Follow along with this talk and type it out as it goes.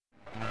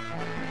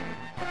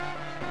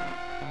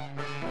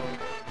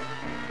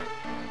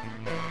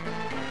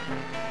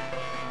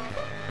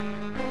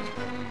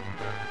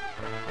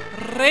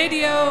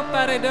Radio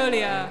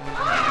Pareidolia.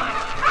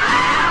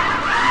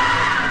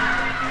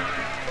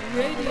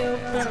 Radio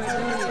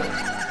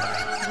Pareidolia.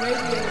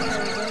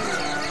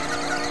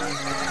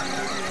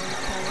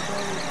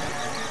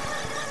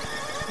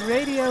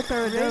 Radio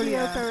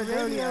Pareidolia.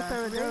 Radio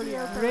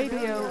Pareidolia.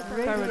 Radio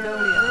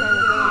Pareidolia.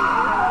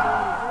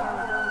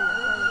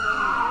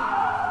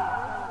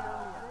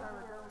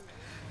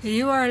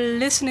 You are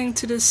listening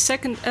to the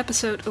second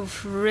episode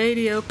of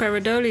Radio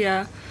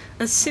Pareidolia,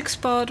 a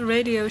 6-part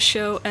radio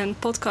show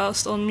and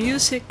podcast on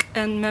music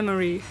and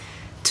memory.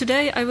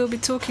 Today I will be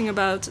talking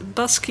about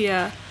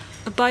Basquiat,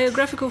 a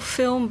biographical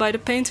film by the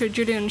painter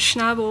Julian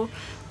Schnabel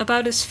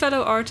about his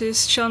fellow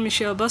artist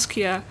Jean-Michel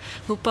Basquiat,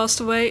 who passed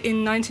away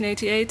in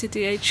 1988 at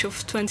the age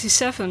of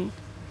 27.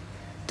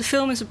 The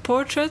film is a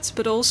portrait,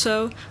 but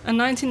also a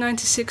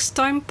 1996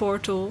 time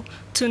portal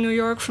to New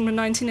York from the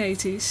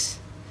 1980s.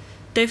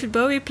 David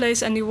Bowie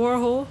plays Andy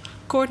Warhol,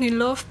 Courtney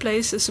Love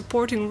plays a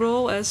supporting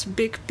role as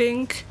Big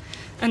Pink,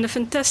 and the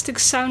fantastic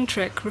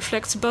soundtrack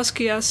reflects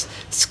Basquiat's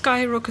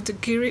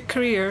skyrocketing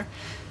career,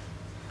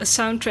 a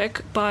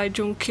soundtrack by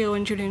Cale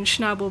and Julian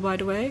Schnabel, by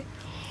the way,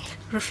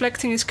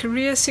 reflecting his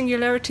career,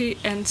 singularity,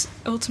 and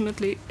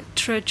ultimately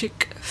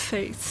tragic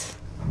fate.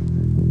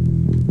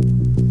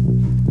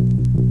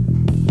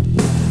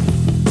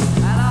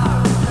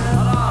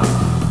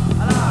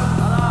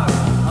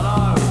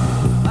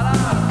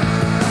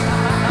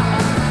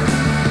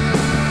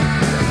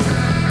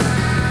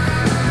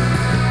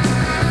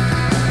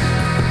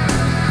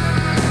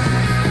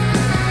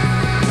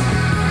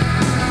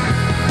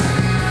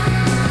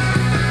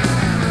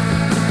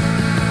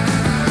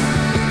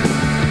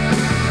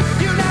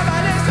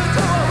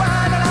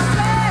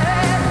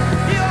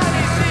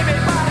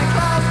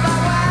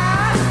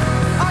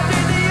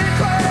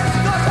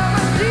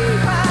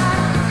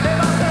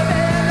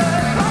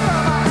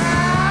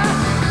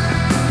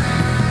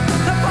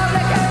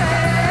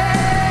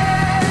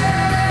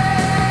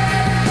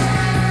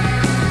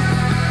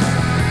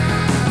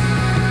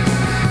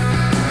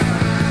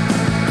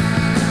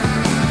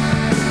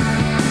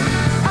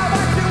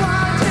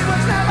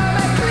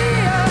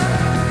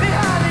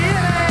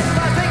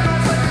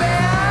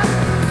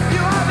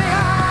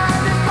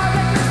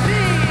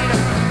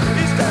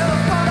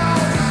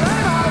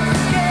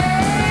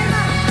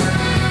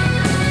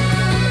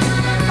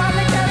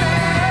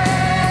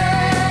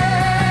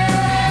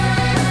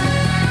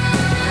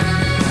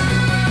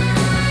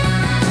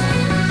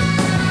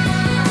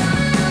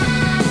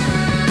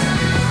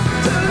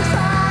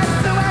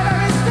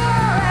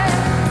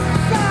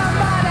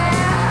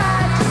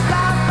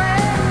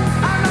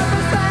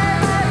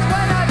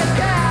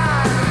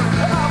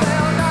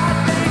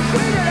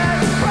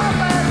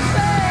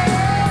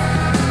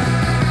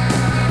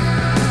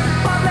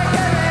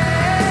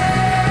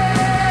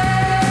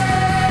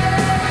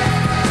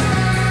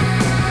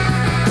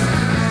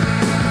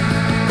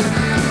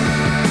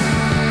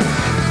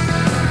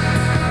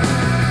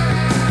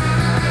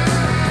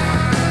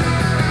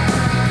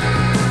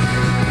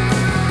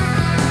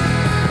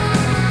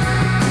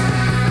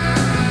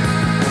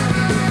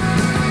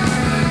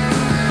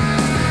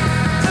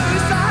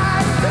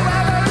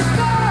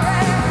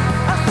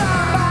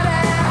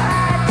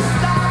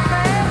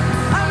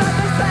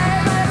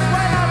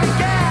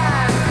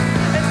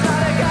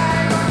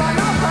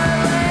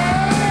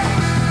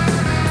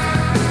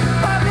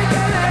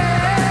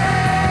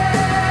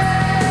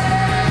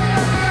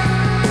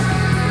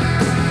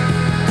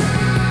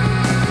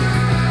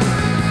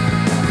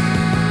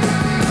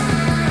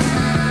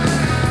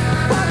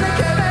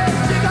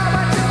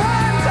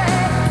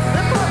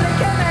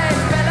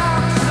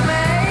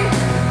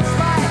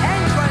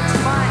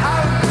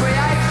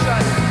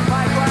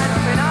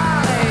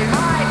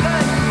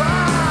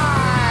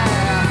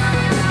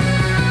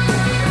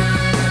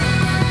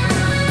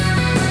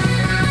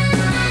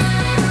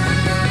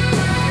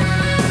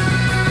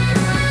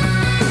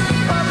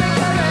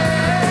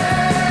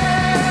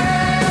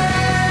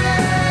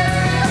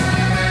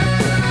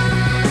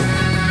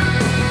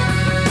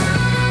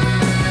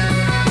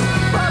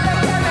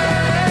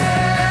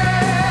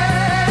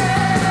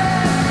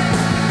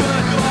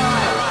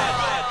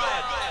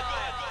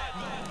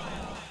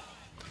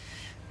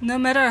 No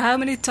matter how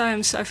many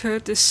times I've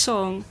heard this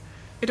song,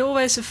 it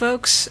always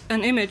evokes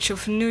an image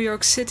of New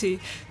York City,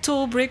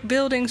 tall brick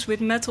buildings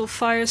with metal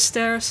fire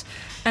stairs,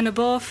 and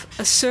above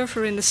a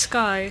surfer in the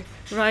sky,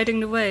 riding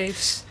the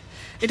waves.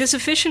 It is a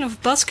vision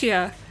of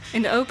Basquiat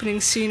in the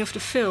opening scene of the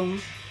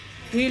film.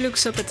 He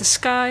looks up at the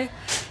sky,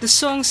 the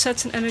song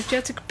sets an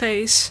energetic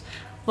pace,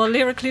 while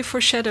lyrically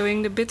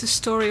foreshadowing the bitter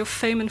story of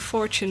fame and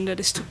fortune that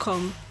is to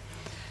come.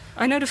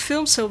 I know the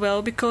film so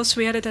well because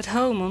we had it at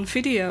home on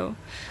video.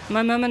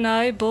 My mum and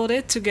I bought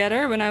it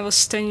together when I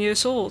was 10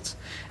 years old,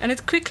 and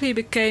it quickly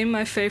became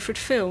my favorite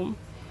film.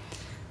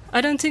 I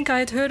don't think I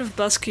had heard of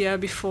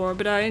Basquiat before,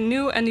 but I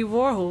knew Andy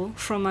Warhol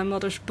from my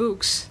mother's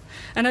books,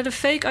 and had a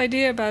vague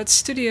idea about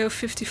Studio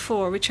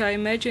 54, which I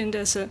imagined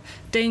as a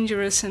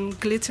dangerous and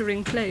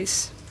glittering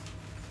place.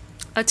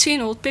 I'd seen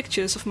old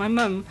pictures of my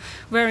mum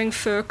wearing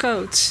fur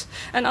coats,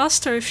 and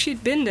asked her if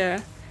she'd been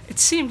there. It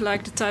seemed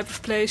like the type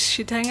of place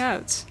she'd hang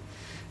out.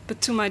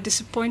 But to my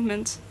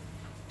disappointment,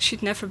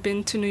 she'd never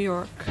been to New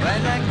York.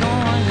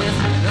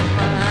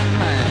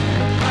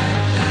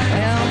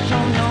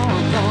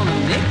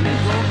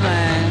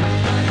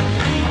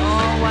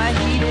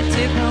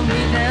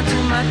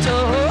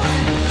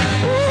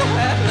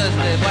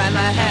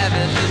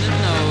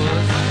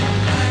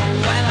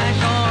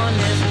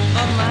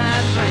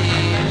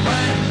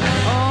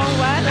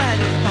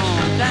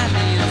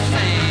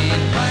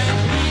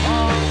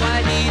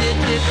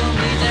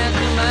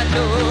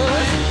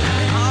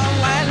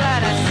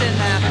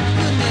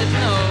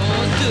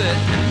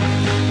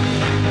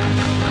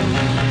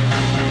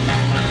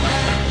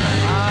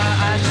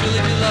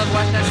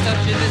 Watch that stuff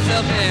get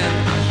itself in.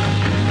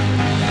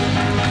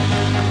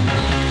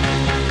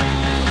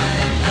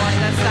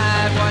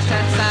 Watch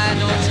that side,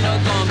 don't you know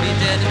gonna be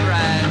dead and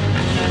right.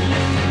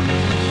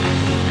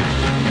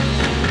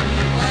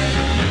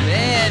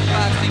 Bad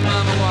foxy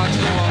mama walks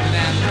and walk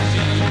down the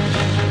street.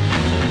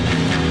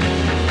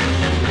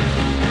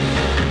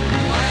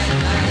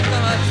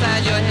 Come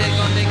upside your head,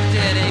 gonna make a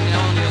dead ache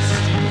on your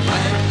street.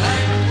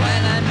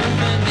 While I'm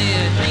moving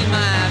there, dream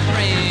my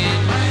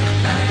friend.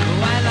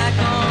 While I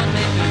gonna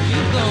make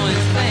you go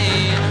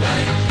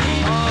insane.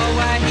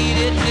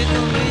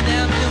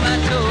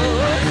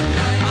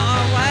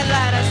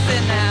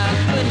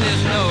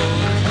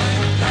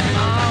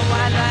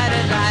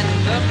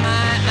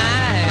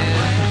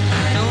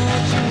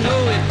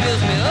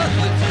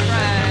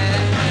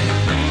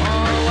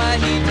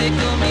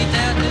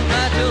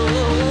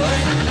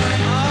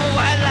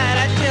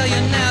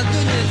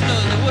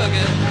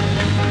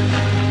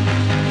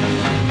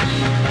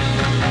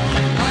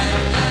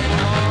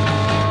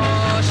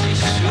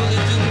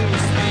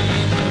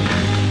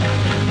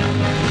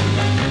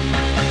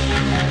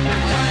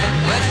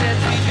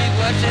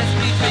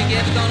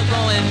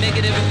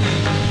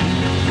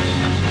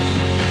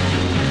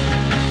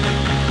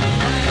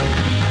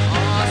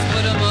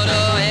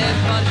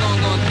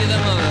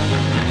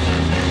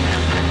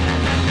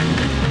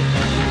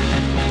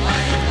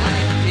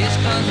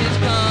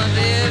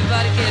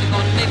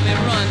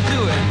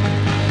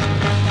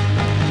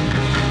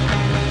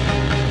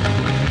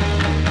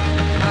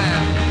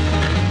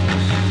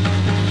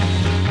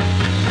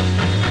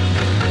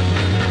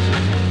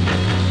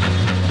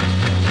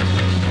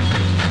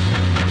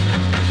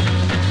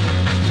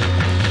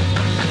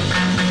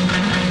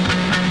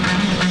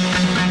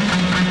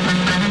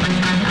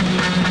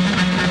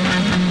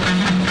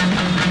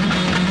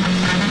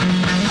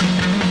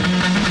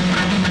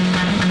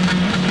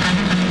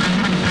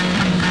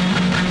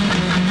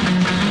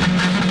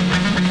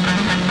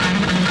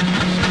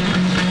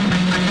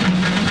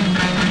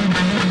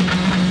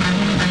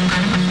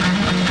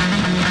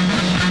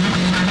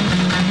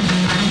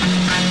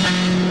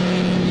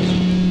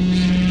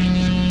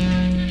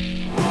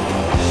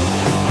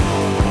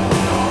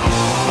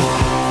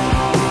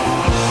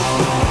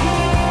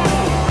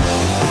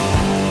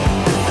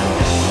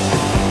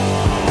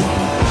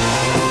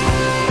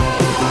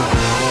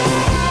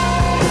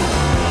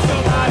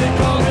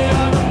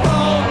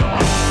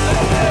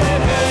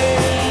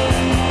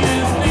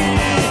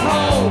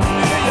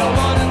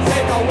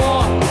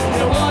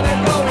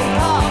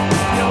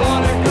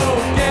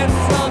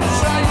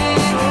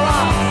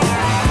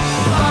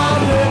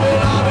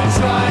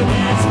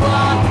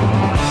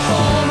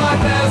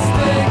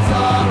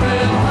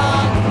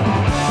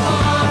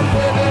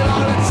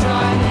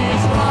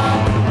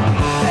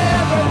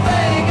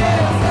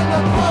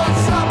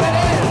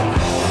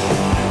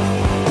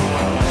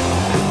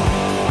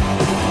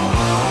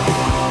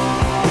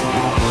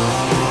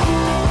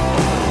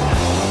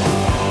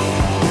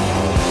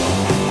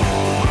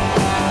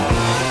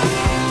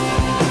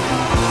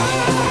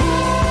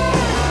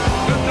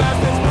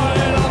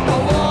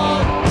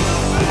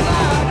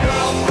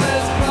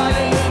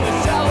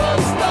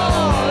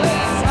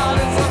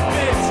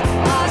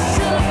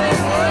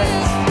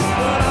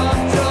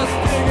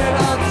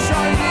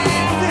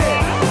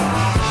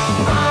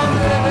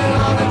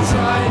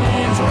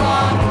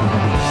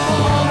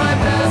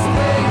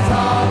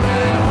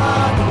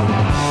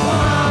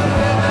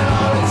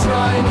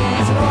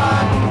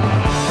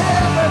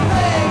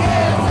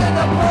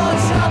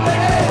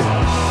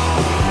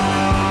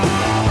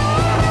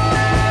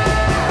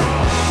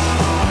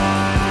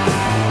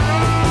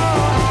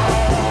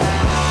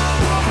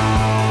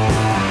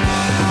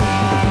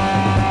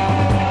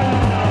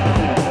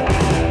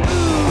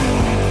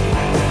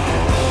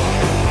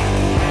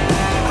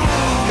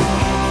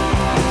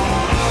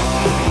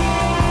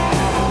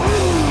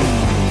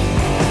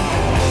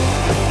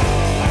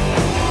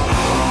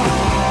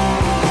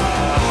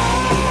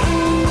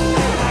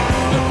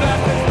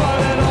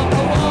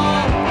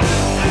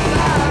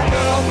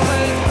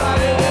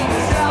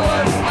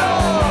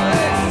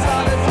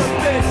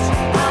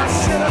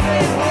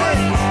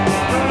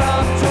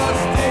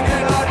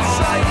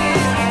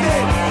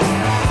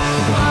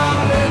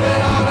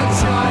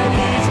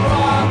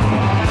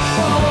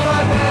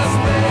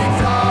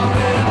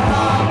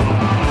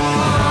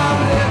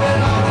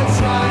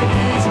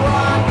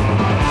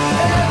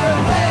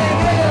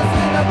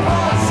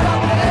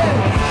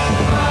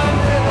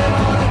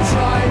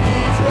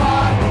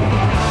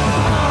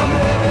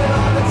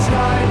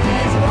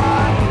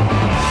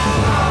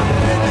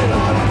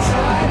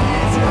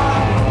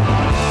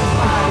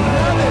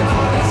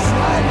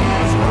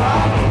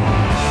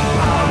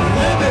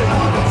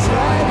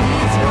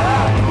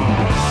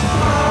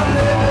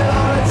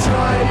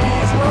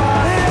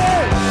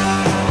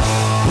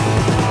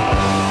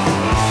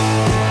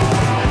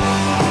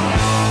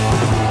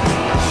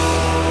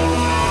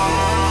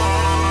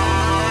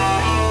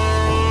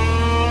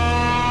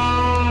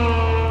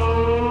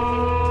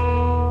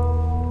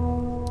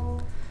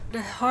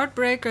 the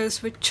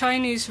Heartbreakers with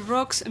Chinese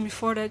Rocks, and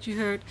before that you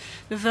heard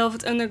the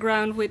Velvet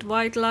Underground with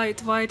White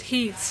Light, White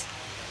Heat.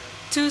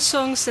 Two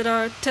songs that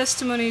are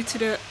testimony to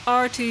the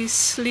arty,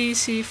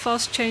 sleazy,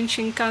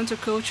 fast-changing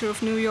counterculture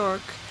of New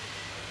York.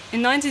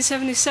 In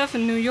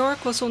 1977, New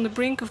York was on the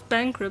brink of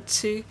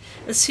bankruptcy,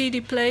 a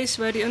seedy place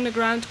where the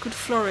underground could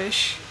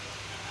flourish.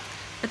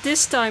 At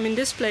this time, in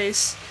this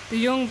place, the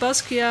young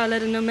Basquiat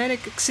led a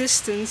nomadic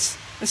existence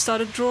and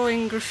started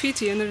drawing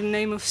graffiti under the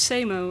name of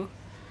Samo.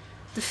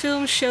 The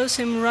film shows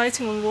him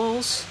writing on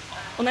walls,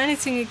 on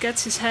anything he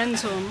gets his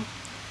hands on.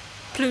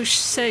 Plush,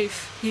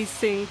 safe, he'd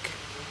think.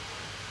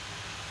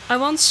 I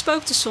once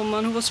spoke to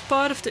someone who was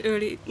part of the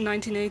early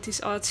 1980s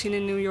art scene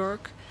in New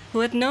York, who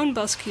had known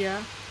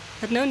Basquiat,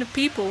 had known the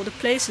people, the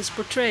places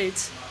portrayed,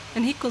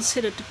 and he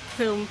considered the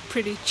film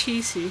pretty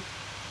cheesy.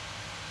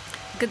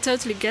 I can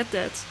totally get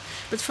that,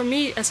 but for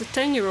me as a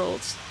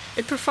 10-year-old,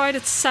 it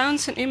provided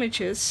sounds and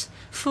images,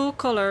 full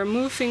color,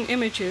 moving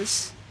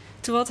images,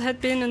 to what had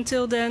been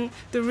until then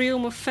the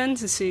realm of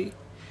fantasy.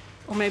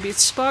 Or maybe it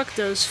sparked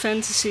those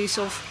fantasies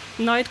of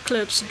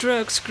nightclubs,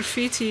 drugs,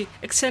 graffiti,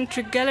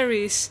 eccentric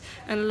galleries,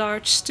 and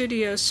large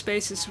studio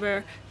spaces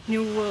where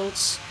new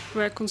worlds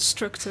were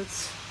constructed.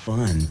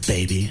 Fun,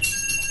 baby.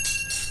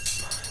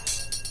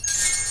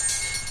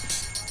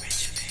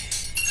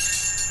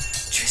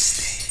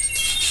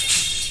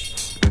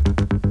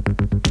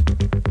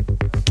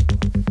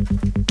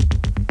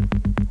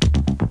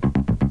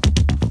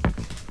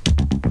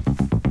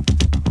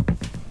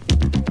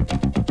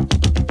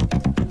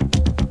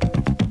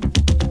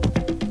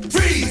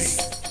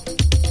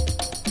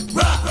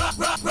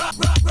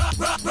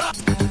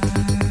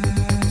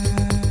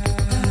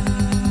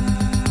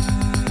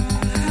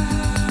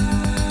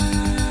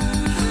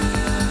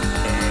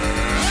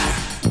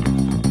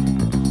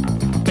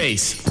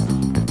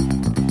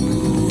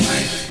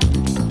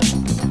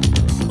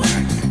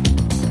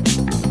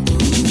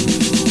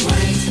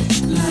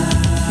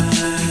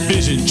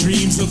 Vision,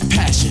 dreams of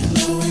passion,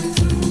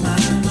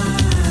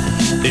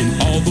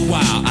 and all the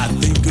while I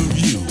think of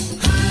you.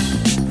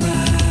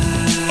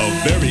 A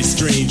very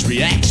strange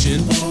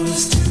reaction.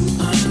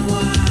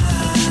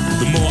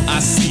 The more I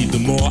see, the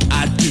more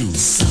I do.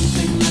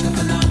 Something like a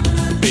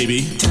phenomenon,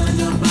 baby. Telling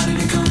your body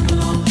to come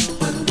along,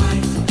 but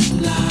white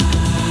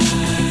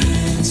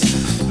lines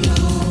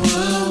blow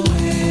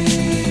away.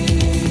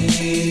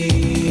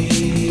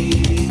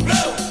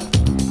 Blow,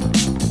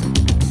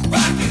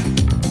 rock it,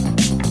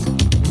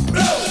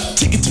 blow.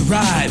 Ticket to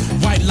ride,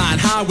 white line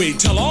highway.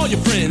 Tell all your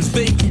friends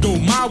they can go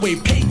my way.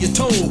 Pay your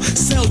toll,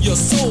 sell your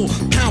soul.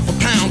 Pound for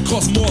pound,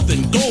 costs more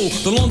than gold.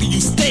 The longer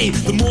you stay,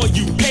 the more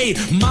you pay.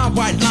 My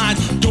white lines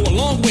go a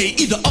long way,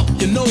 either up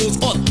your nose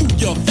or through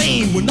your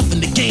vein, with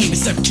nothing to gain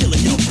except killing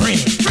your brain.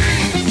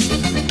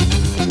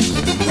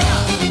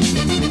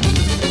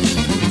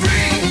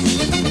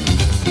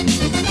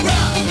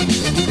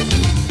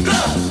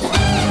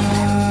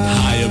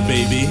 Higher,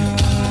 baby.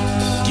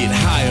 Get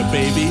higher,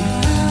 baby.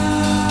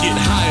 Get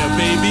higher,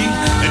 baby.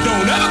 And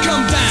don't ever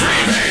come down.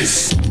 Freebase.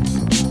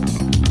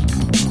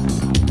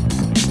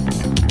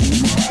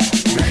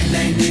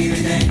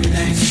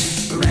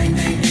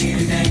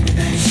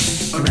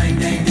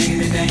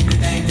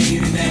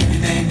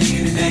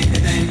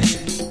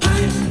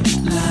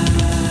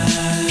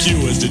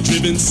 Pure as the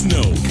driven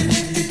snow.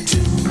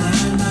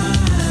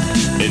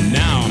 And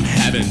now I'm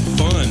having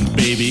fun,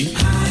 baby.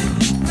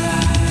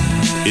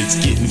 It's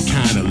getting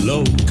kinda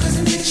low.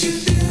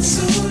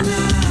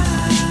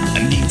 I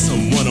need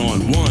some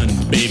one-on-one,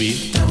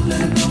 baby. Don't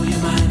let it blow your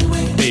mind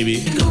away,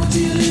 baby. Go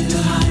till into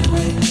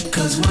highway,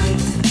 'cause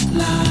white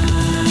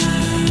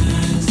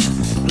lines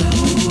blow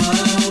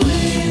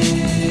away.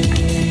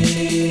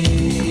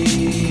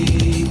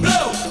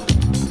 Blow!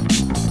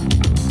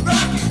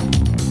 Rock it!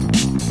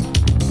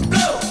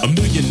 Blow! A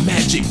million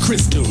magic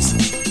crystals,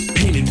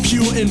 painted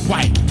pure and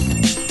white.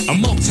 A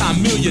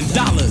multi-million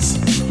dollars,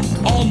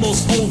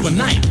 almost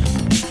overnight.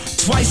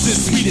 Twice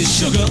as sweet as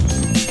sugar,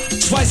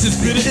 twice as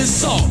bitter as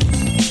salt.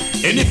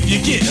 And if you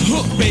get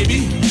hooked,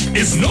 baby,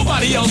 it's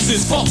nobody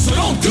else's fault, so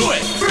don't do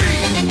it. Free!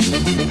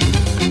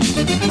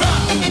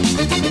 Rock!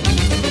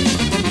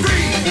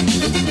 Free!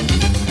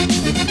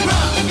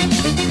 Rock!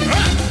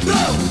 Rock!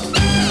 Go!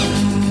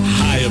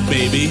 Higher,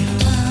 baby.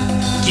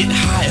 Get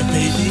higher,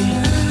 baby.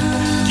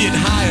 Get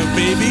higher,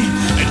 baby.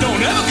 And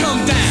don't ever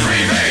come down.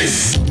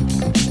 Freebase!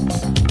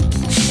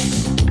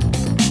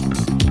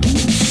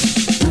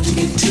 Don't you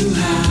get too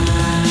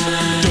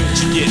high. Don't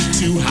you get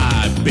too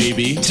high,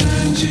 baby.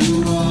 Turn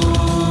you on.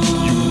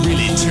 You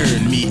really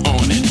turn me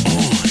on and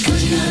on.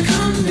 'Cause you gotta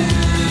come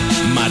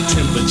down. My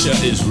temperature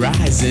is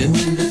rising.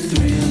 When the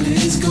thrill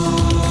is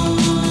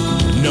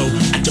gone. No,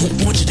 I don't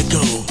want you to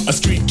go. A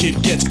street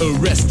kid gets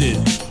arrested.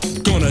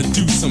 Gonna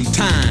do some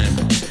time.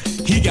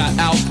 He got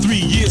out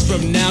 3 years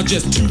from now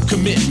just to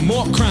commit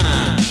more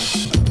crime.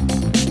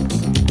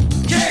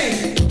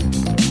 Cale!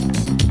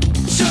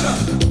 Shut up!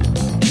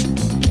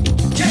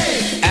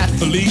 Cale!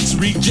 Athletes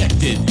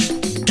rejected.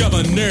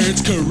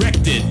 Governors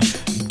corrected.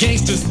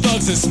 Gangsters,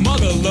 thugs, and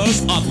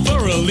smugglers are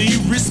thoroughly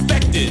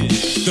respected.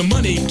 the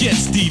money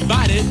gets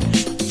divided,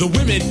 the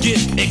women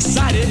get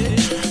excited.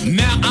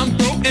 Now I'm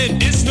broke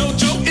and it's no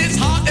joke, it's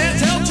hard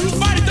as hell to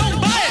fight it, don't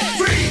buy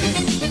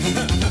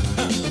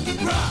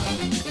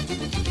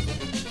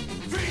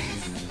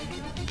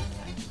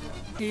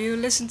it. You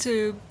listen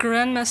to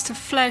Grandmaster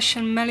Flash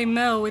and Melly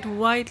Mel with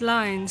White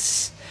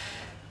Lines.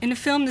 In the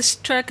film, this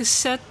track is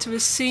set to a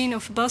scene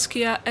of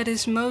Basquiat at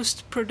his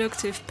most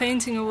productive,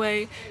 painting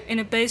away in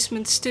a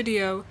basement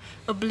studio,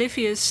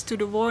 oblivious to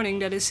the warning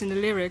that is in the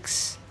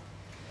lyrics.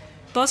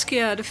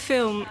 Basquiat, the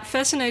film,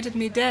 fascinated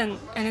me then,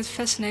 and it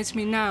fascinates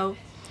me now.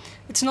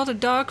 It's not a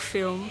dark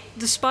film.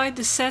 Despite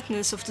the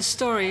sadness of the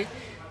story,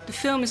 the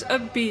film is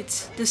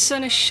upbeat. The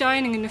sun is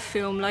shining in the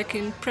film like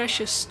in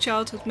precious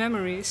childhood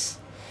memories.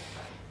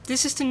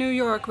 This is the New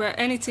York where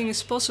anything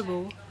is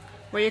possible,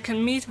 where you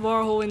can meet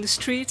Warhol in the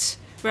streets,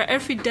 where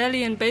every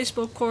deli and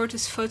baseball court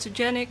is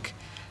photogenic,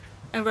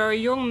 and where a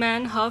young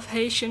man, half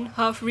Haitian,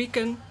 half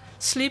Rican,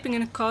 sleeping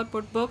in a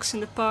cardboard box in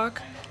the park,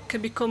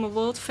 can become a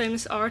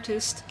world-famous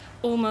artist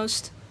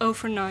almost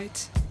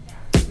overnight.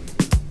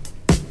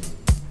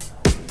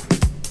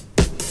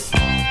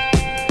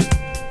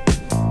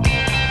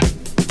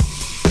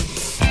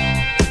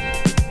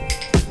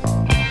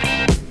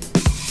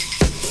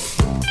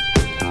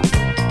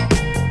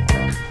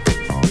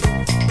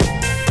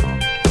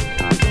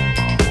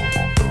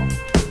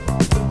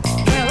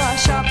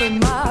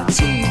 My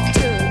teeth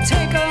to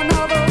take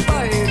another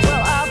bite.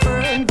 Well, I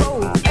burn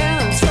both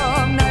ends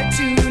from night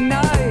to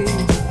night.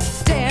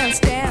 Dance,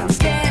 dance,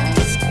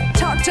 dance.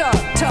 Talk,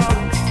 talk, talk.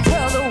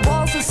 Well, the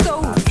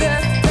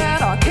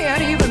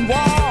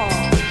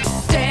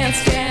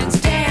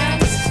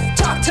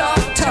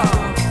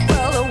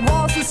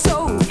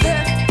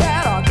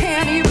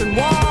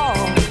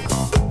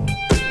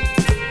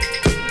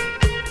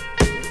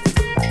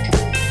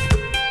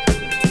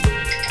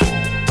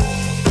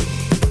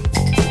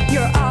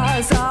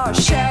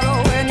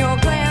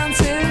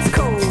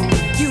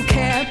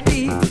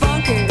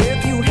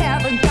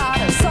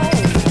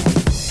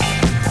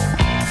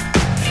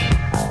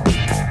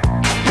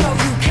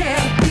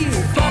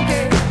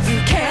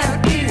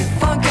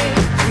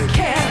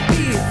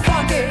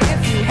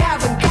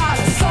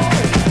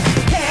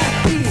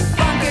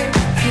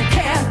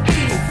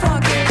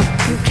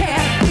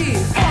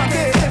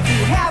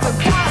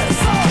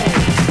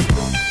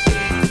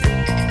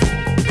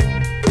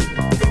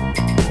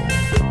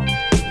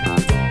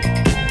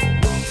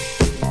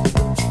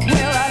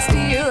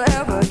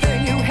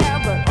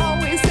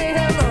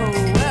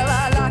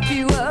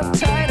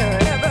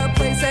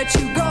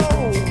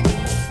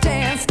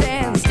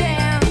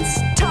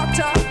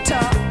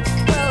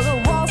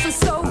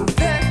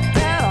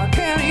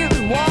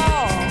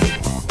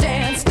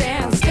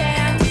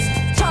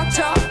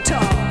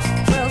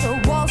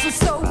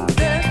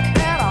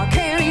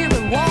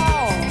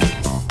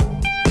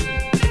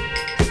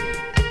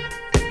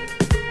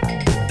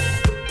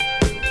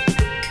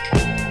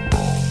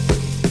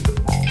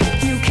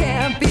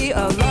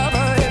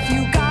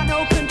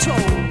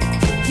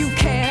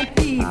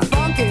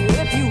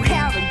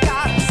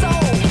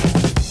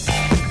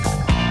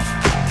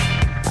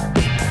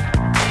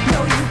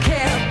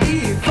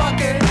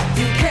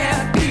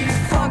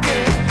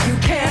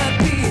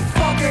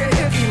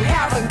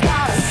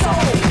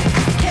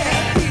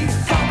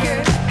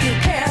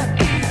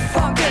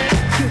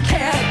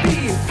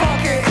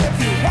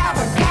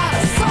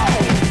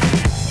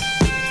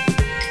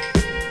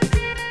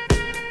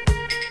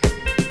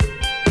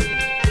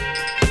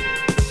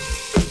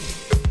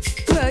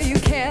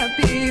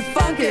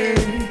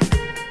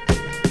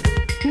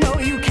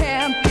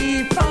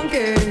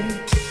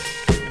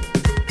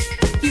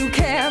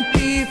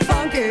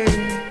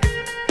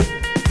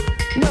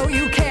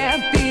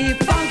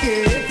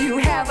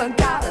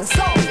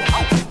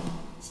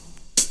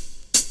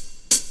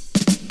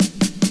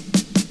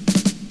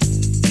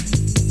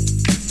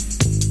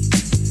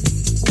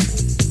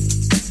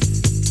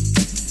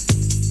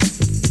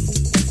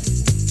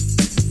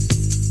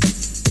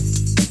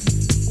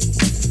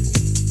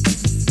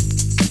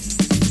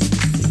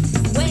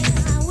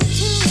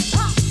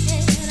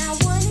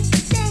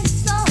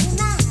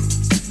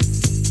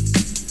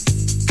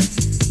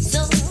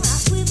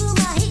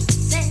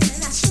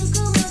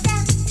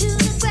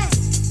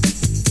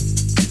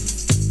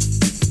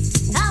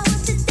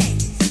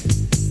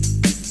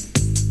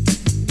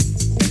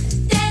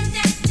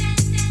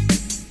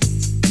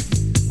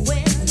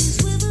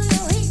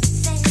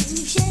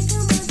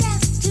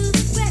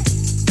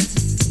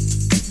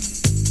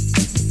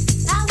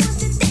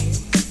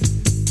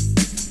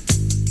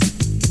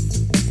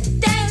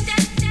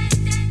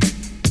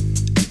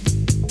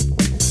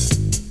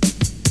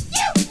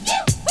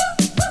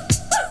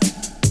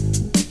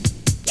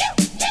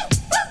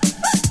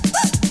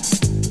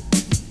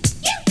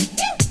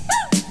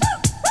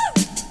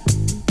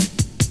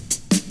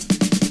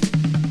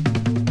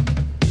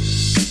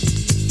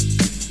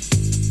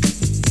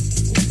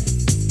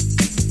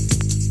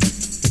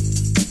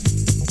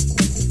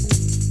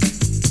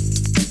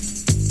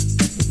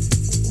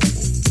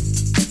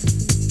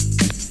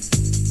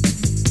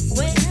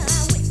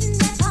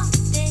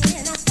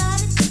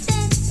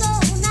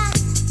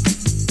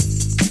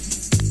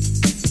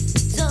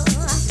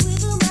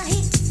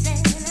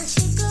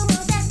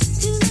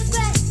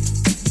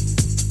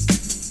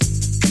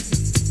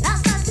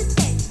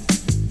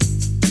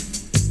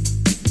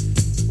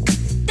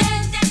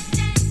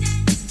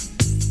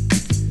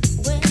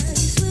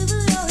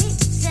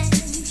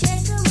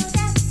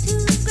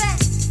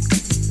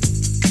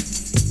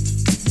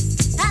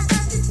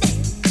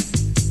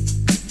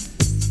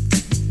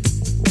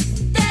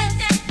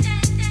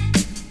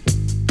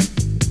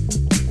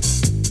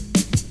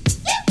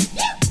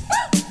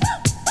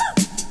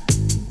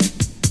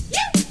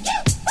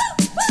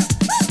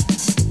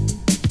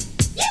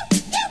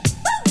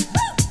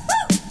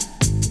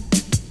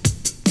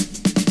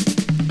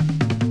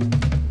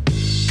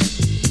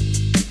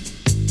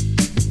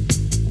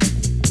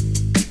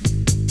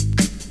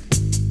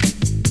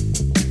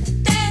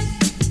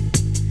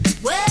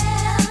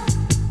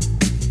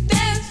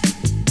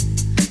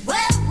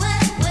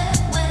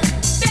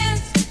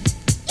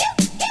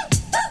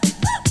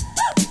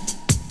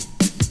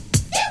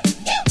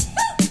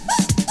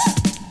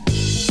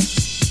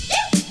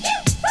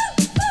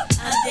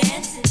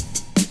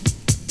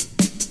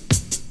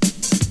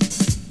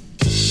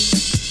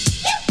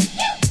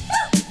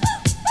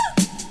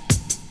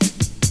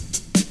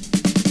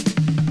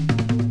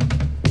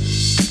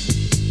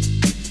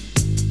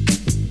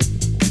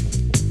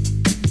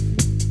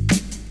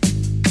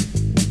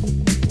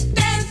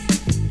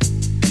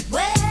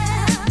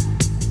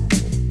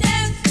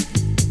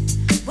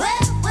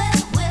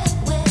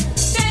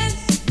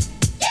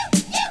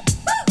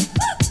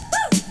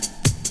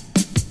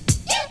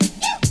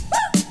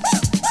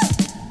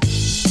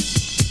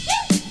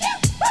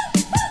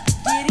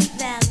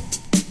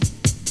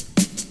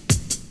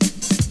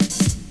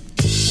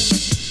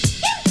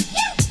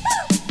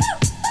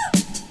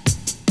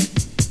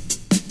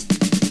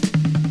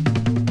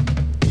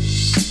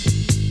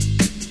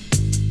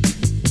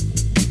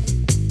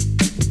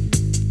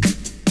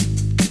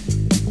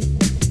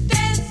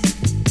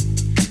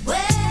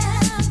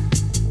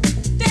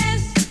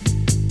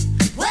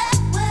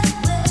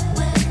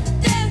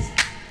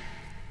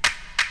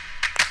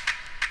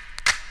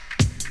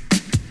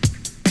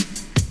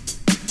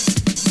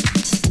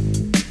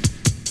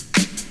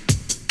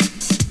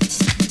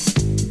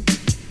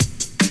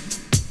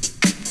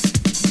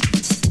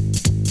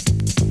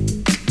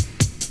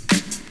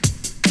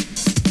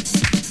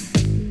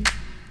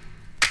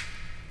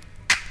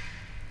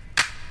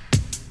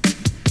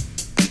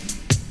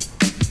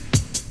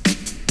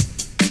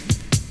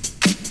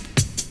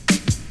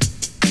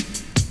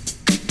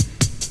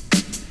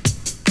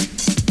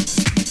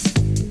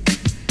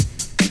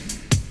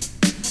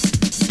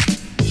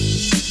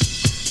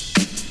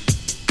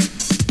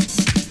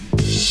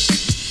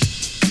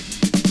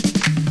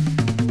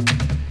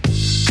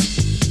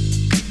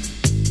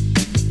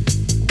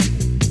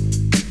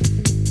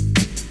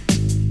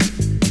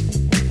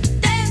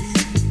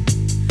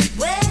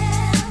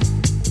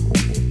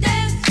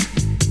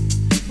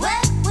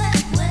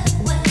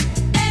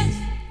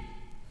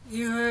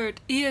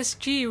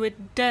ESG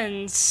with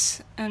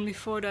Dance, and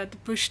before that the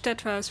Bush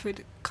Tetras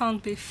with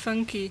Can't Be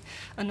Funky,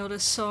 another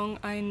song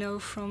I know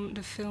from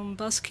the film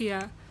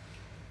Basquiat.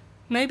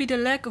 Maybe the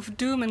lack of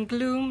doom and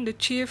gloom, the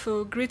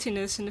cheerful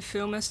grittiness in the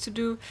film has to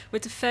do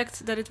with the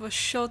fact that it was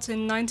shot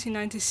in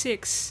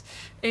 1996,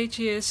 8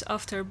 years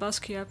after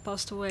Basquiat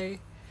passed away.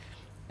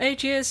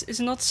 8 years is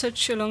not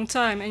such a long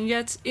time, and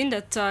yet in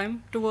that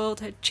time the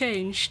world had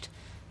changed.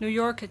 New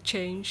York had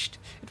changed.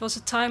 It was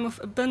a time of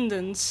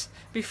abundance,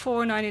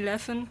 before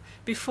 9/11,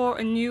 before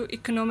a new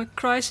economic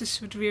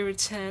crisis would rear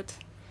its head.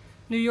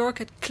 New York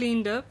had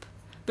cleaned up,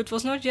 but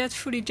was not yet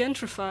fully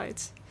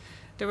gentrified.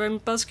 There were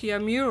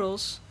Basquiat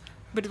murals,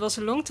 but it was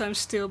a long time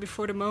still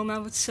before the MoMA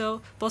would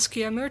sell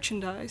Basquiat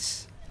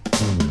merchandise.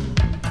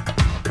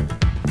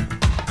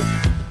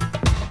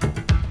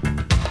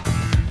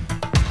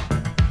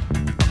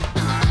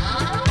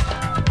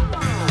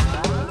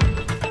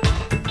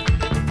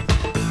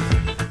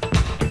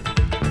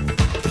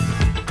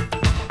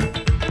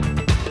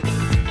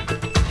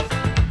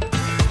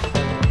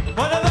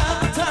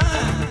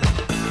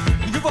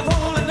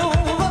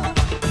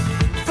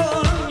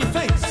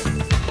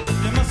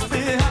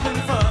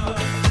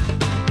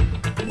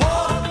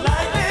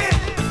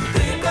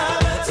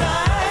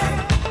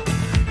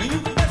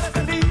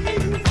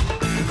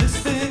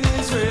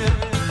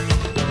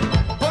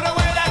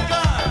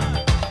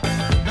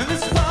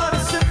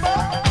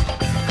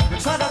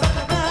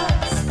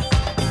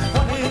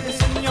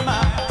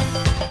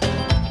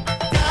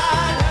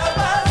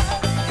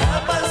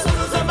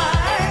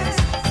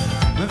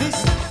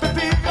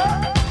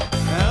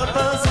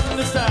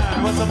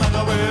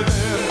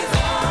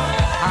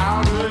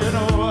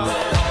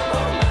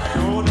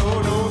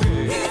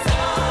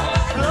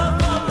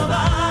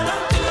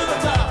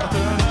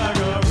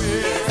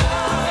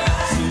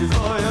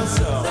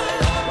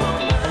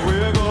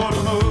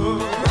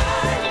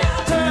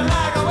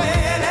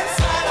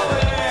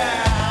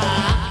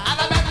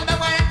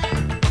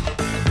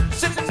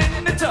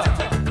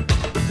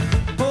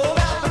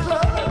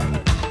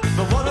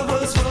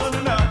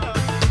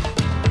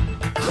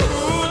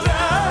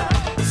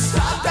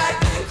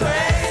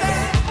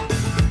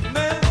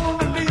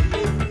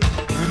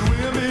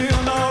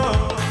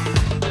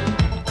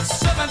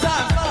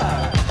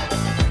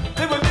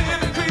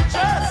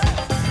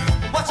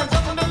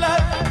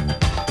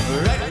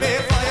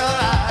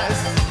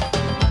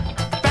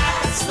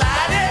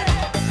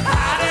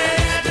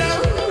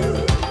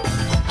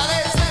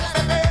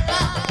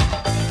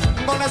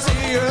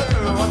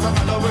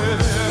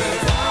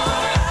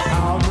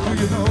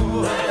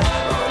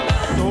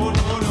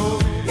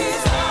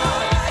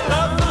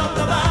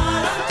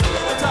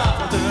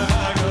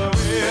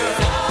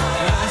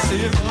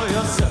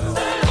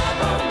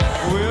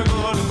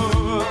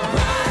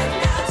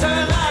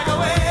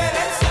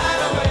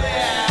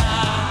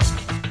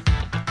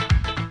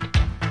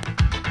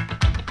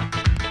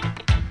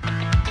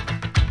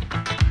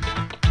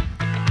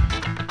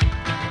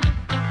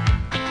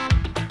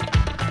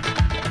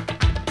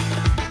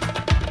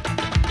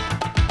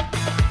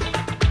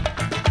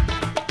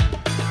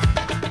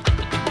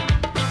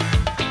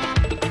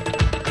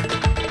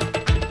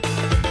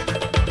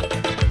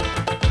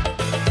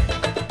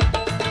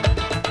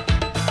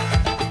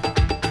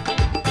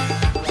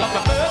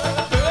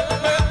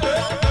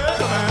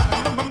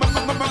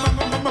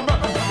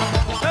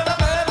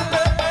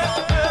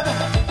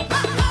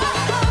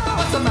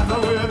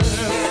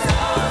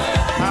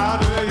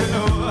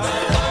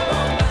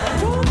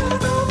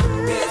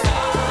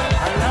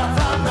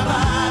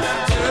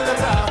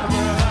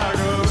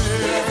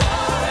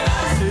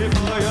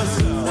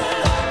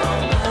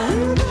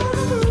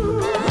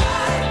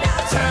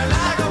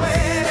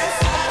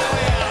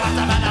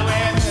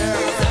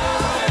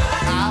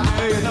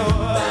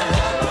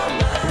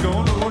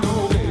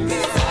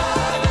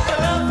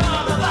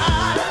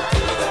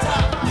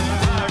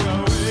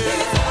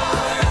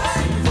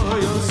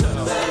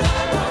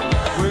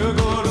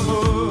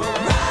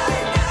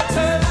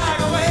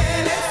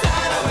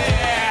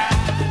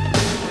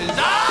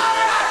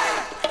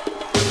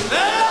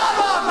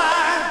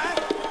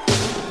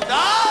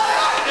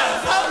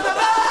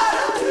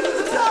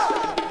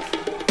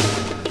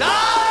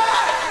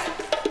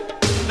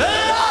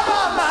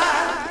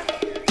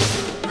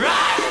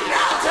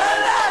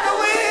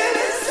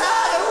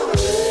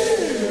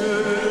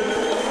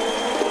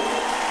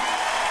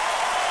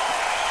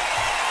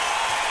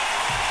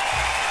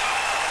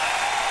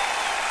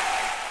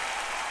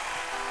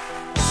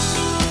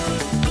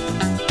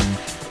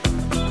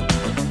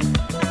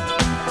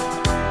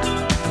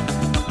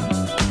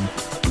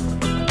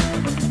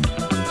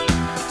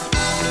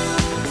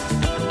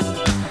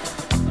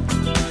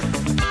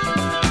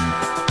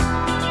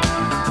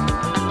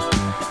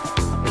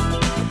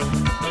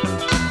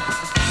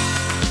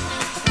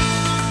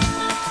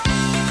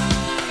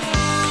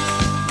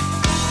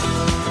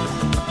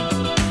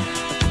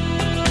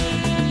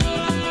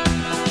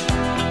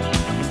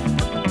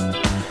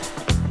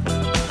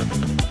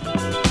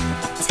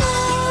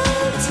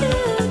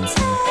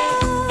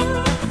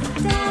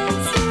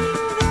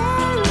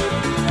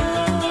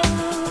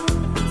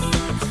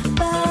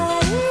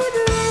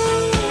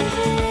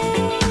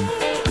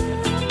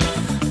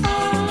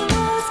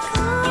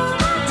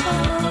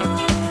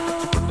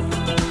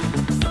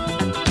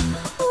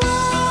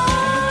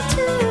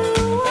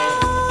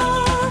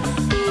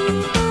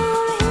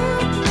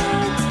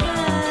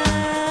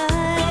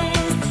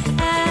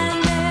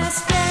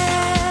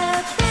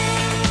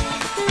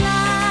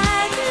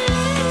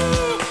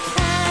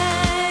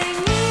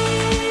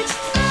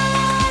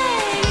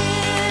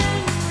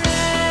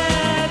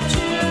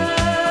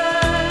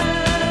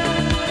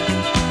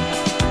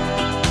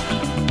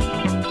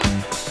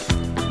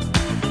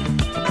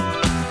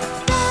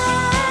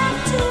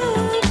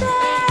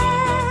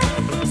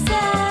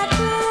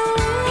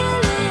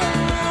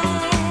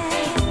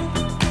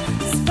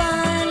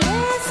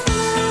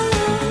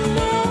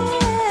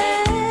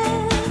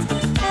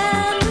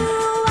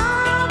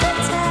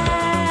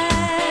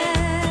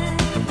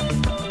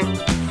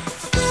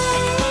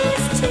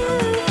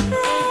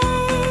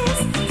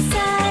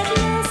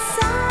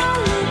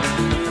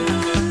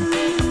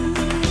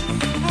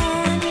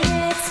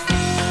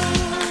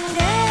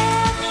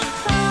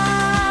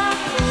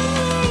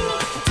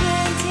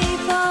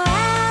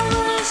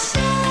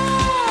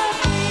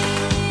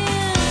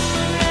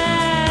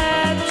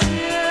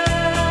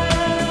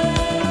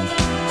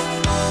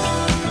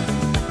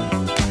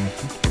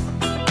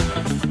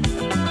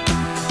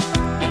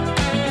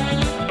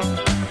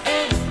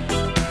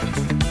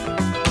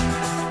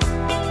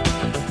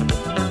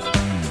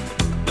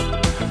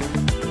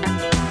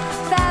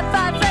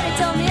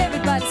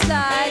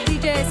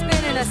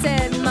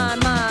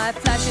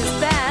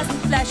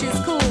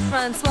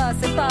 run,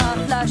 swass and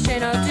puff, flush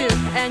and do,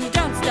 and you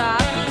don't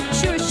stop.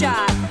 Sure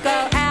shot,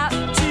 go out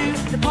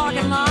to the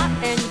parking lot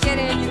and you get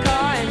in your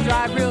car and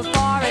drive real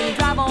far and you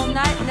drive all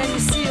night and then you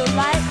see a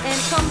light and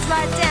it comes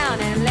right down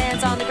and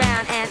lands on the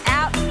ground and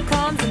out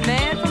comes a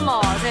man from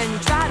Mars and you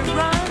try to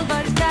run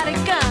but he's got a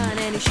gun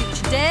and he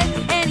shoots you dead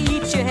and he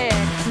eats your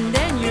head and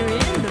then you're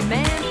in the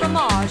man from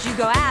Mars. You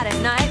go out at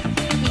night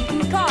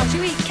eating cars,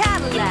 you eat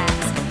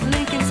Cadillacs,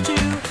 Lincolns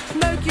too,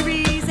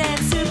 Mercuries and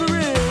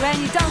Subaru, and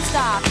you don't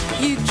stop,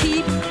 you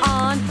keep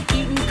on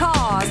eating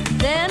cars.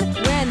 Then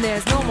when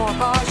there's no more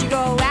cars, you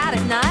go out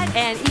at night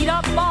and eat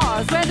up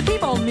bars where the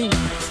people meet,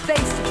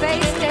 face to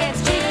face, dance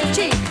cheek to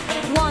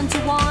cheek, one to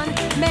one,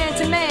 man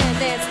to man,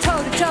 dance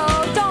toe to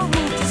toe. Don't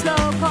move too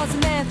slow, cause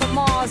the man from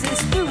Mars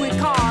is through with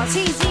cars.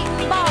 He's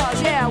eating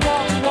bars, yeah,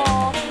 wall to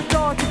wall,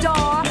 door to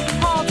door,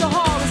 hall to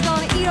hall, he's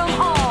gonna eat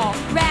them all.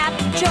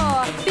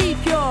 Rapture, be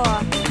pure,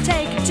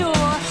 take a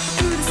tour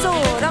through the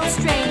sword, don't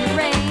strain the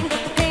rain,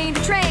 paint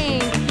a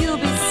train, you'll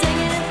be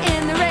singing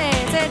in the rain.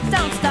 Said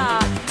don't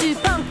stop, do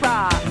punk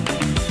rock.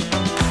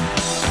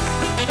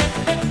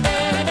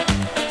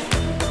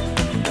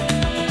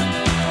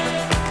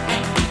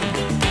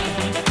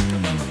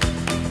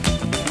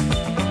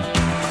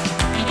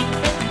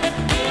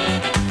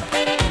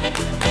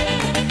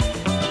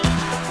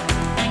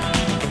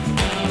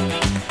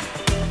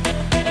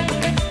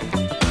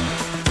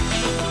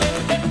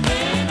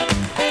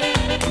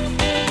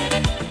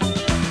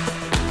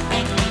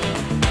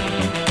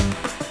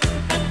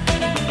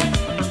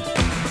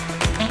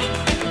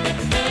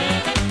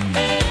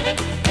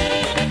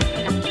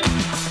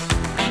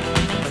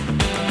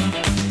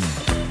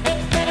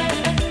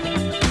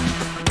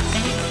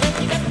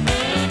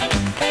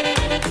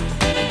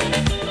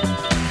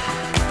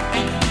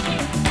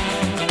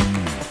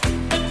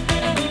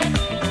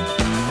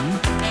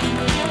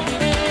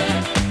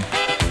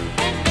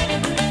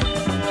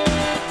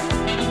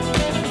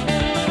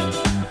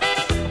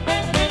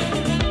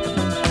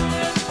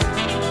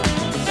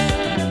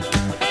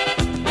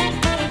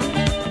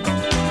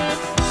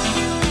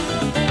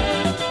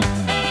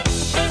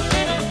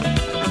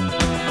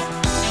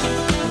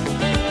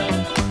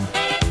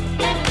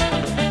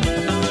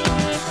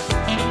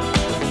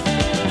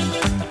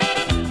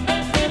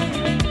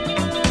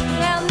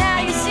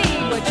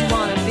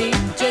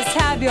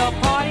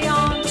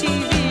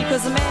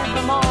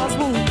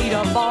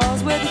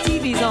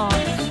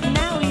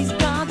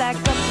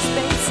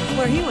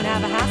 Where he would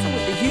have a hassle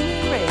with the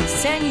human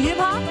race. And you hip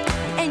hop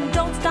and you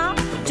don't stop,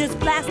 just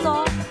blast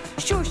off,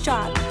 sure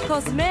shot.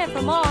 Cause the man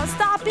from Mars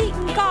stopped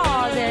eating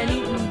cars and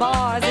eating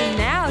bars, and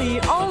now he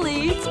only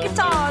eats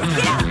guitars.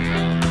 Yeah!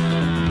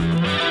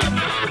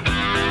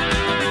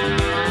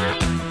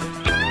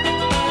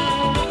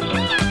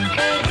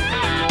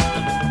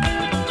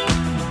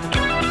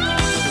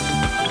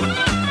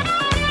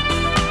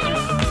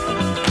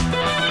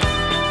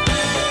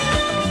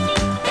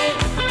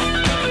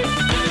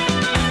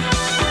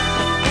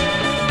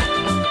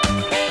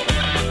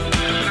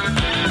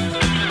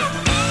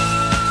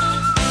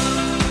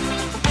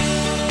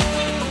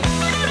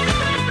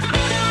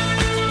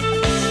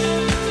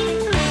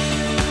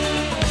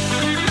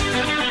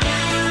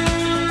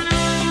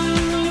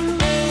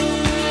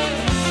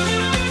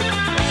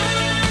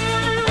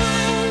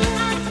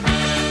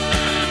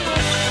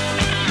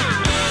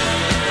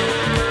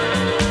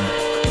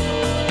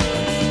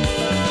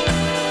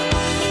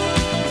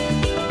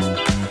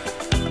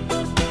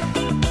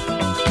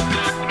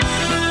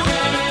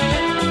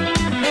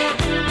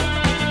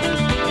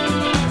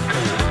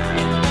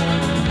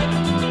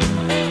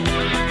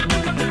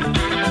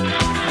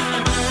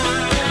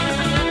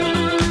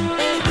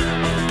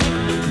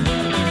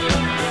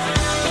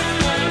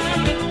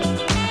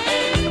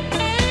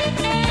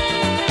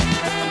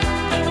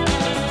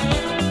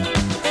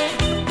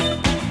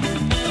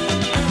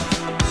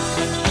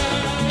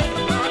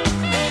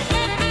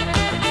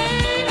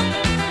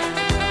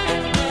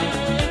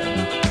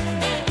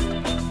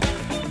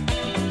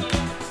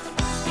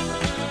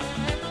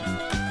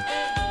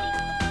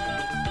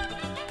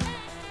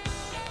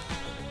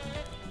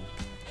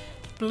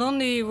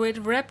 Blondie with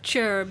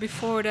Rapture.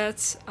 Before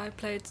that I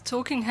played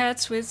Talking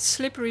Heads with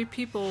Slippery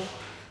People.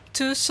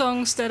 Two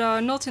songs that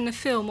are not in the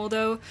film,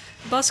 although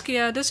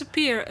Basquiat does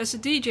appear as a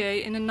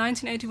DJ in a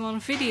 1981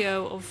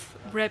 video of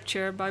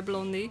Rapture by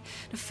Blondie,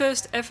 the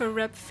first ever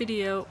rap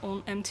video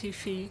on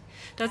MTV.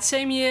 That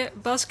same year,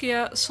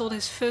 Basquiat sold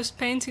his first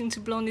painting to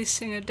Blondie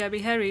singer Debbie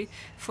Harry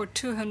for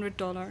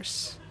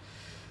 $200.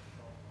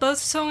 Both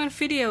song and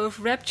video of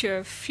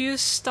Rapture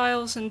fuse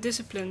styles and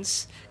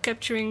disciplines,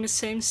 capturing the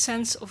same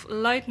sense of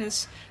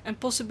lightness and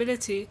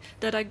possibility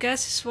that I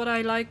guess is what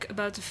I like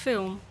about the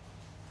film.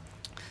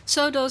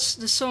 So does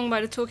the song by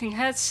the Talking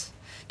Heads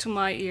to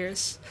my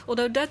ears,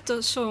 although that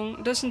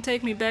song doesn't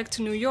take me back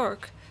to New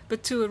York,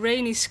 but to a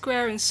rainy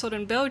square in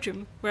southern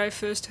Belgium where I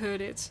first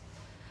heard it.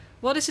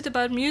 What is it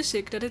about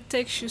music that it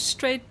takes you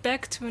straight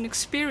back to an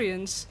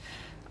experience,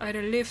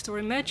 either lived or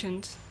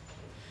imagined?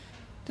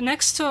 The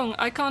next song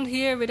I can't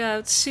hear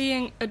without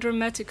seeing a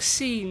dramatic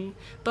scene.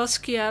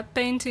 Basquiat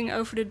painting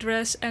over the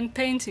dress and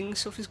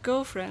paintings of his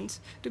girlfriend,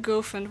 the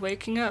girlfriend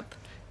waking up.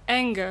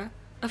 Anger,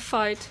 a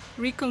fight,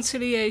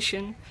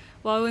 reconciliation,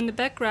 while in the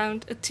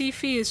background a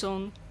TV is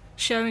on,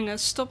 showing a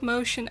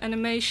stop-motion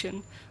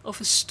animation of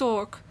a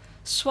stork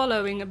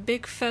swallowing a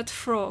big fat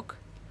frog,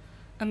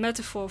 a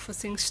metaphor for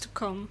things to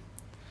come.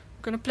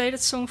 I'm gonna play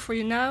that song for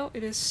you now.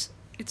 It's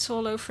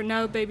All Over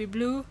Now, Baby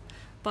Blue,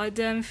 by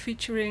them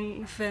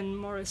featuring Van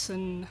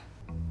Morrison.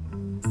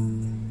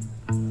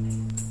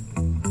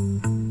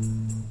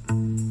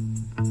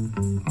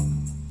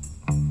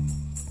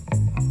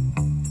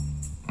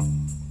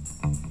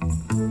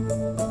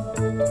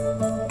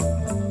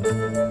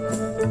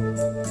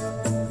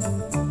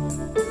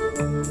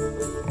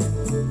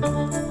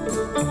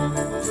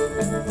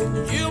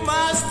 You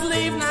must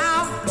leave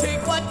now,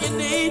 take what you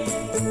need,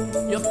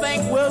 you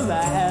think will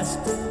last.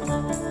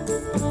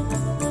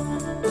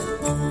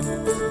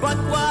 But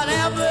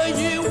whatever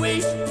you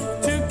wish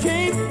to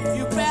keep,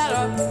 you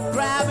better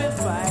grab it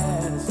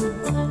fast.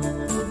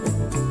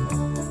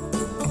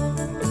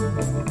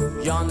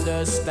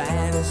 Yonder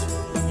stands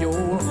your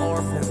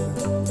orphan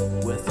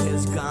with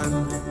his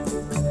gun,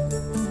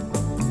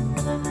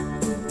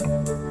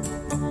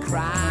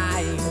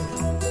 crying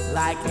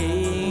like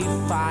a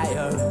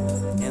fire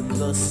in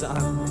the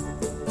sun.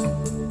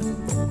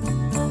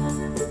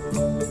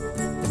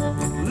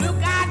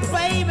 Look out,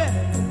 baby,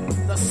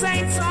 the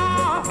saints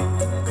are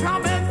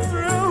coming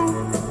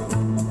through,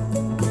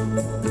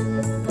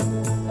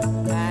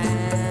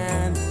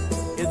 and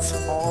it's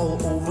all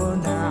over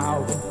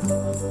now,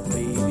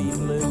 baby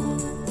blue.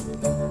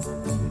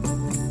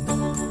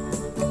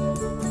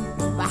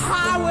 The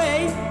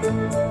highway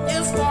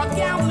is for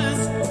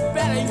gamblers,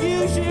 better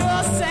use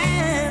your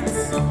sense.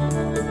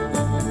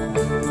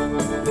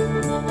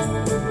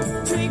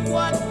 Take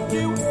what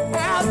you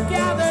have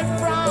gathered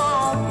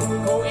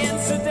from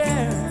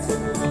coincidence.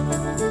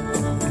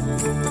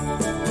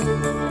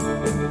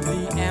 The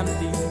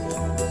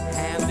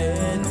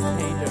empty-handed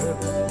painter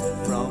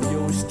from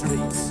your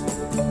streets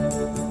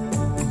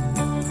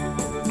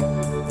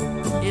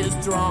is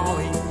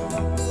drawing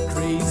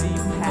crazy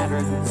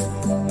patterns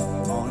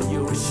on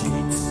your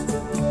sheets.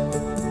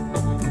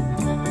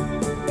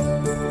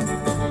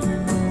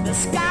 The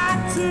sky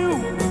too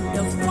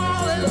is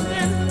falling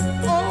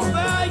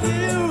over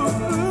you,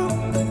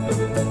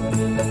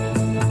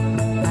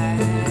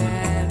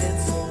 and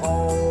it's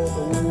all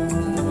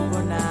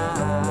over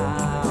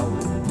now,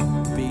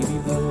 baby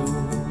blue.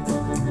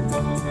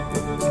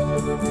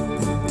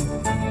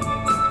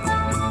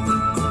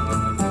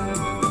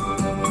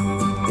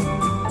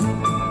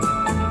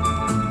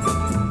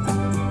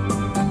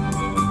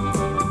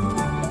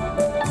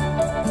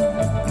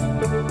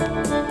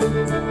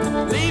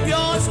 Leave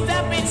your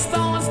stepping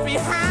stones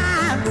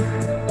behind.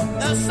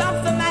 There's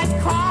something that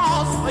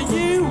calls for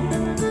you.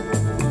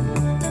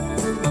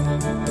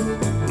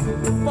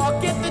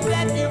 Forget the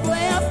debt you've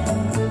left,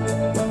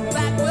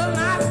 that will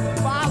not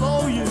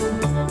follow you.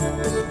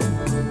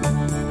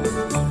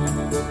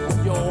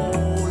 Your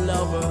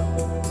lover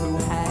who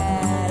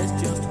has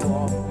just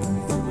walked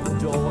through the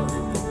door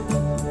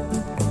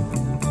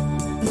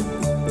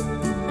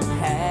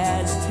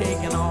has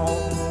taken off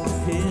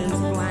his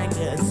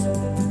blankets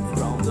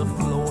from the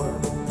floor.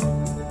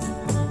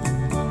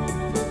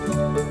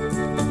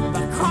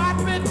 The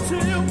carpet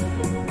too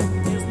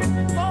is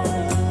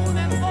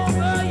folding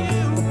over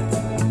you,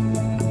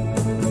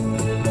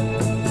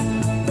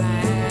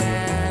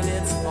 and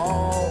it's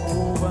all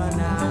over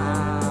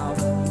now,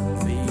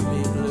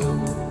 baby blue.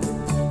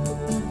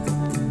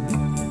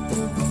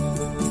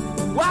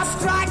 While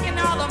striking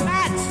all the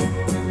match,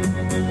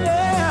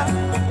 yeah,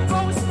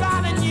 ghost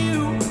starting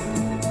you,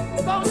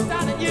 ghost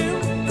starting you.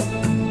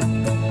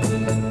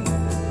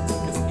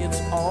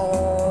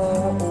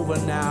 All over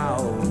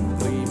now,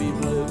 baby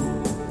blue.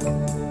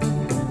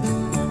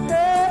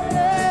 Yeah,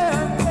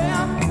 yeah,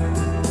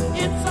 yeah.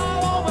 It's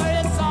all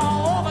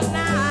over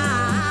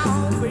now,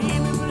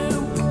 baby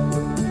blue.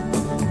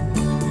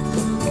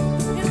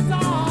 It's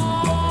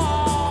all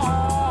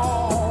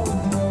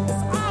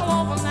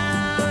over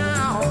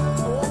now,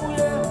 oh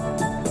yeah.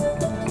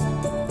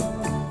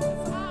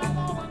 It's all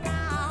over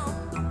now,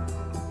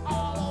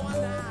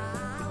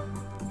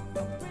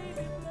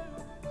 baby blue.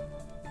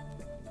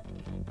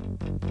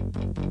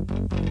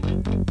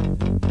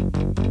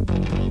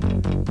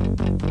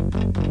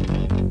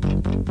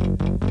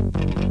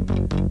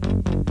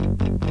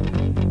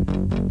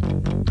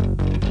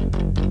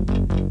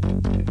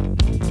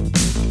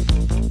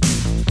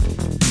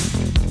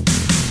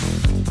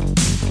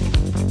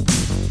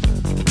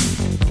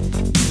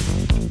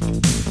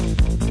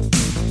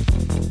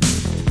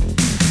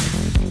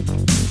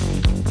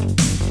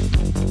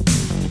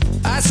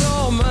 I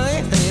saw a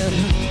man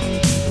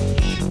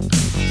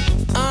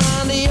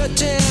under your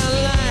tan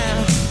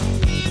line.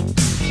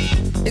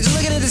 He's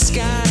looking at the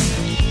sky,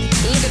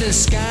 looking at the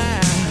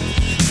sky,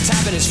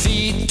 tapping his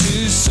feet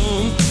to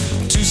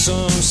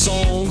some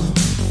song.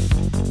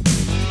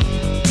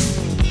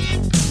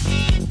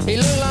 He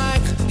looked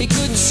like he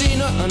couldn't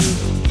sun.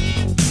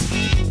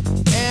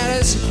 And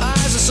his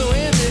eyes are so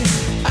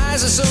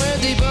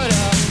empty, but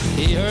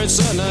he heard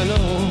something I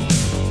know.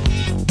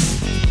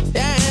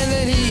 Yeah, and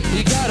then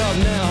he got up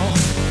now.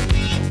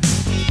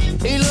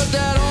 He looked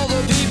at all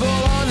the people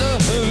on the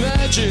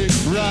magic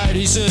ride.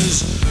 He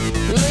says,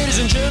 ladies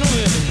and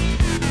gentlemen,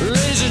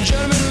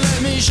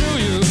 let me show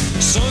you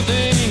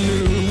something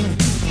new.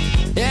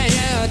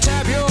 Yeah,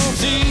 tap your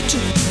feet.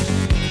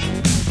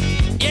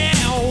 Yeah,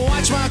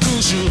 watch my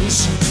cool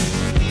shoes.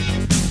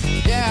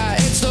 Yeah,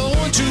 it's the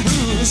 1-2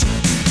 blues.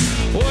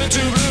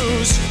 1-2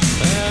 blues.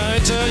 I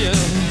tell you,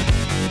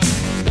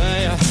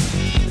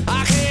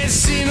 I can't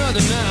see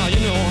nothing now, you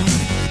know.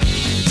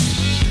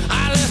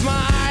 I left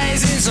my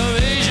eyes in some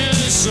Asian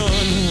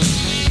sun.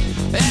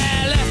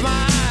 I left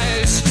my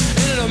eyes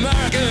in an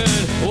American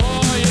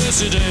war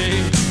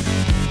yesterday.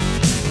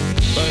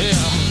 But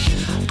yeah,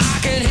 I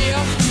can hear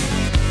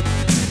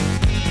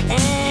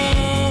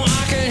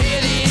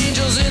the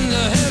angels in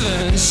the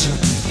heavens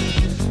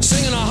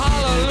singing a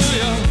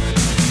hallelujah,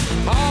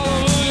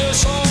 hallelujah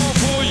song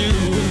for you.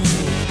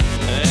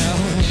 Yeah,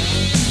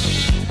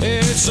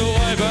 it's the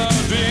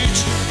Wipeout Beach.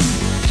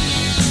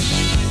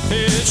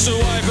 It's the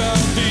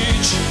Wipeout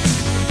Beach.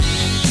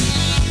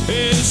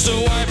 It's the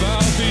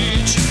Wipeout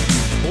Beach.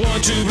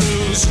 1-2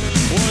 blues,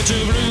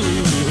 1-2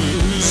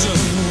 blues.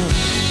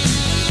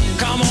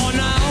 Come on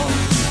now,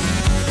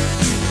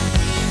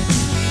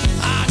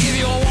 I'll give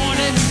you a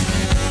warning.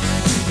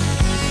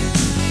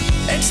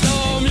 It's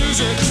the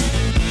music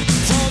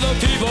for the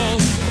people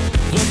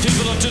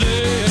of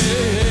today.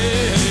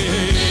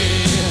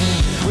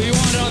 We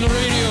want it on the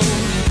radio,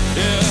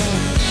 yeah.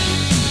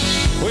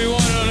 We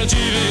want it on the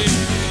TV.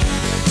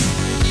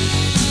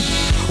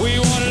 We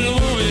want it in the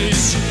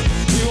movies.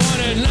 We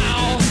want it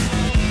now.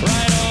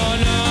 Right on,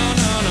 no.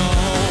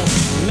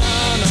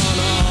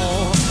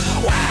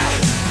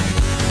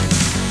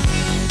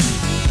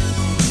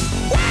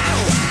 Wow.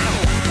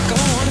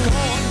 Come on.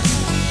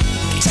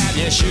 Tap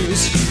your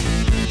shoes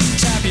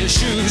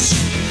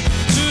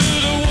to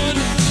the 1-2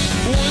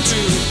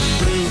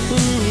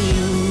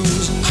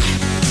 blues.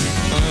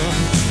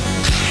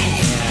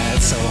 Yeah,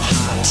 it's so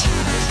hot.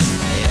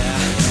 Yeah,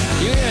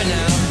 you're here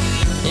now.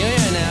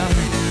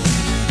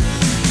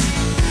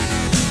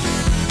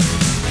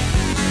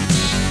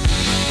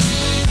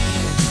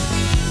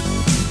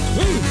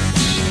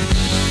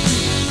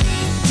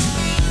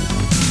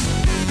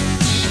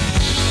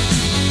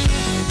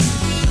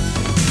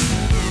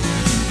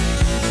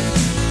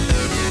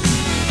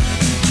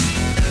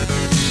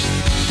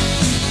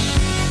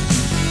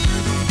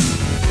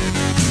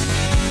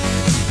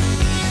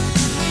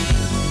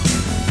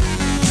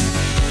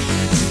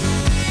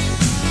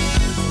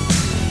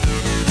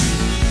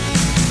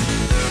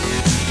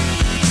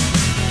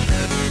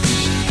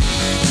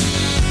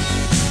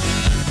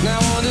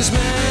 This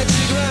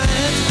magic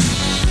ride,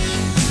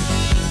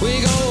 we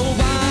go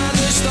by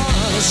the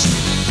stars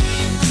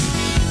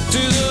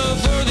to the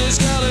furthest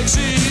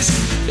galaxies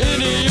in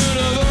the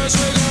universe.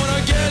 We're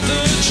gonna get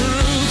the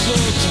truth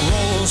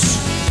across.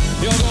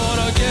 You're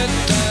gonna get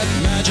that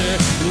magic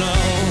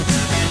now.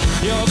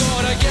 You're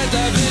gonna get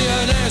that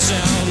millionaire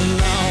sound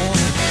now.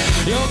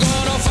 You're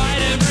gonna fight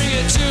and bring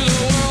it to the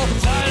world.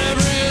 Fight and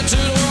bring it to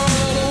the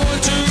world. The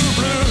 1-2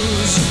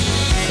 blues.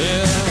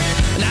 Yeah.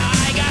 Now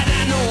I got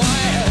that no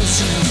eyes.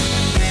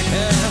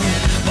 Yeah,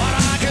 but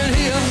I can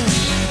hear,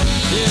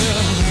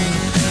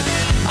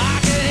 I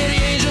can hear the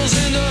angels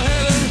in the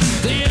heaven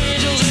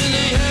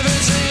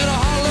singing a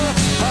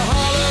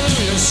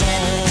hallelujah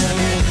song.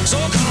 So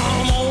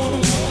come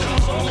on.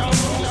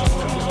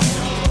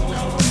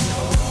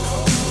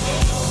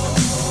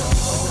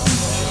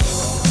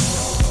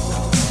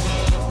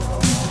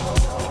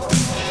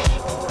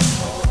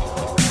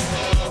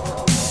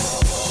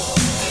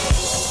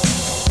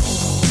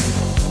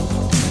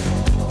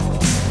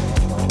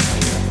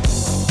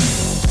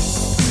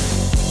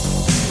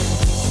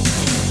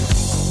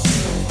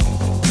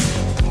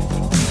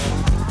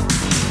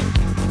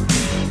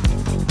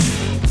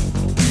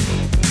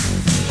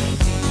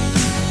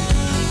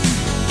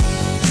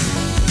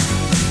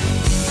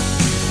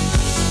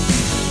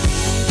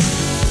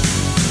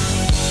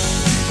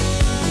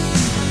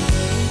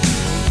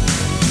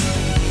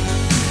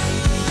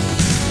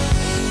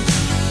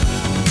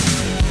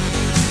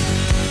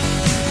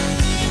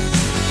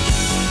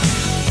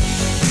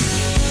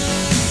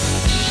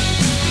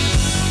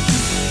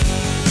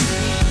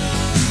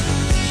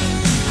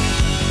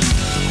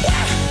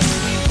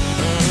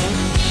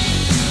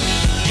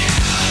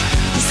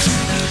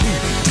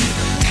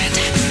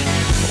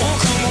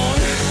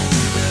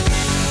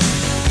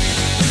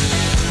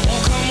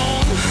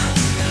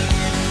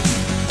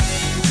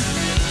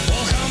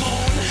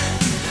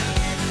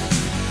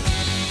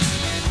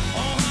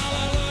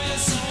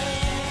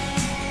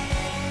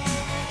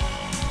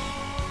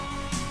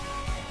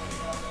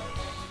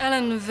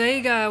 Alan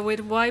Vega with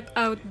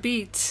Wipeout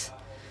Beat.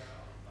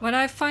 When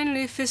I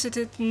finally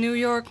visited New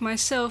York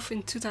myself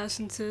in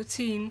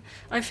 2013,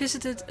 I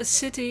visited a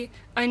city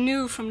I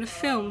knew from the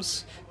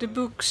films, the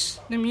books,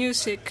 the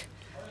music.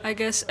 I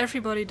guess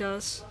everybody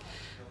does.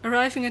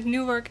 Arriving at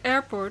Newark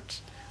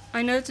Airport,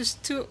 I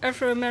noticed 2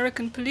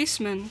 Afro-American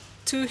policemen,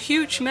 2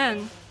 huge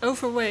men,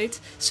 overweight,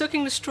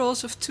 sucking the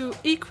straws of 2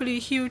 equally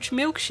huge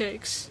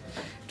milkshakes.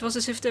 It was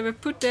as if they were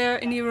put there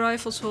in the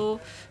arrivals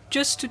hall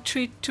just to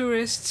treat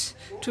tourists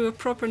to a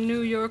proper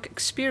New York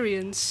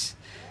experience.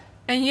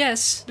 And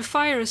yes, the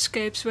fire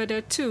escapes were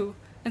there too,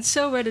 and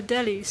so were the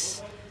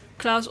delis.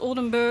 Klaus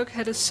Oldenburg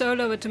had a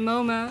solo at the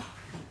MoMA,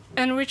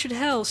 and Richard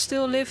Hell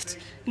still lived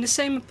in the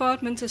same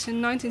apartment as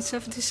in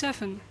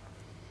 1977.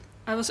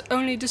 I was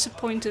only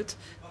disappointed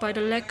by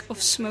the lack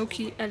of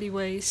smoky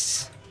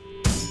alleyways.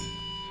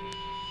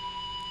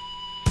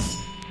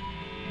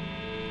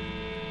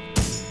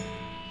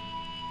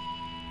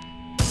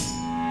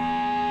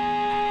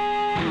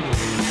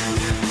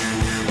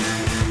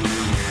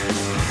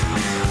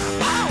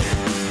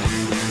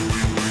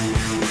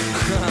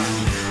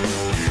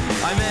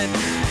 I meant,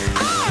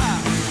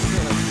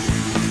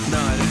 no,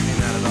 I didn't mean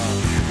that at all.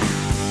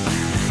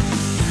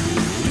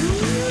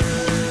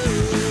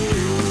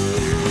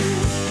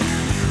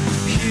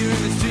 Here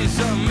in the streets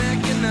of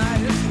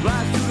mechanized,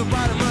 rise to the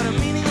bottom of the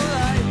meaning of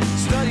life.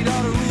 Studied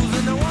all the rules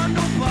and there was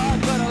no part,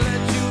 but I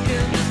let you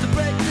in just to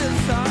break this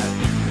heart.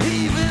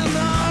 Even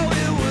though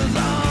it was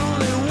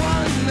only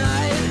one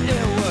night,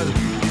 it was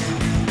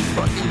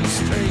fucking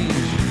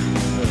strange.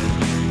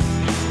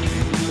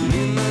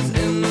 Nina's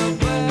in the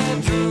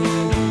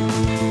bedroom.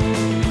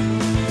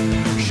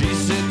 She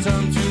said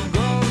time to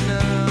go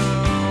now,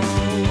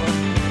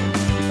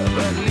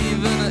 but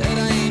leaving it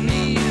ain't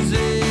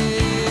easy.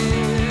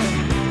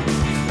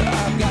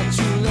 I've got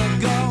to let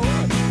go,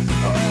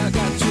 oh I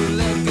got to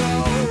let go.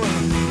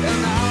 And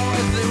the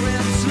hours they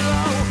ran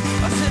slow.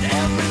 I said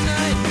every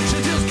night she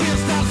just can't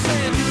stop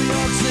saying New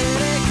York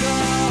City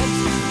calls,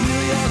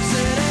 New York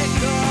City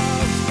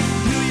calls,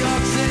 New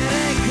York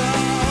City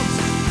calls.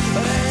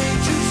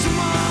 Ain't you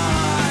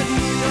smart?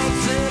 New York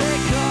City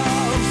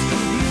calls,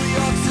 New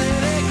York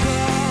City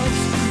calls,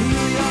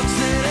 New York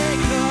City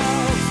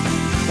calls.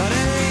 But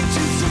ain't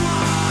you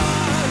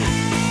smart?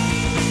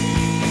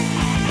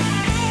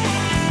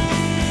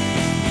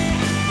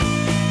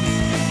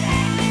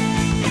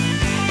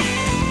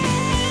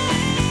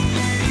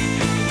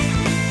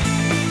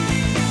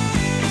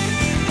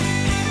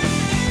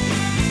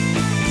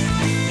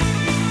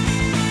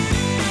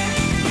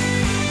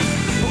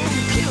 Won't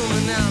kill me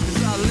now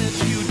 'cause I let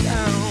you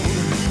down.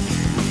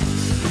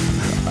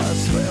 I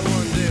swear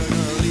one day we're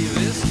gonna leave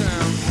this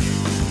town.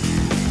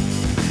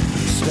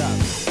 Stop.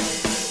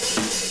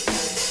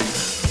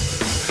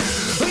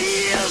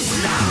 Yes,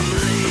 I'm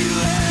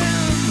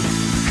leaving,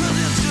 'cause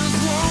it just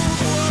won't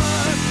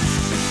work.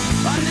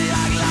 I need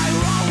act like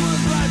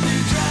Romans, but you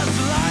dress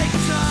like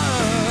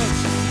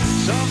Turks.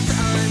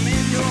 Sometime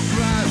in your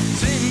prime,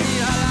 see me,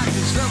 I like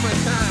the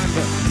summertime,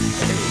 but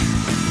hey.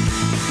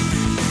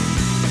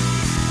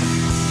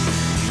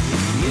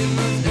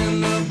 Nina's in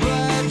the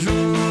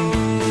bedroom.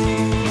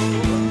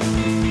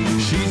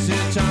 She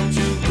said time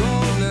to go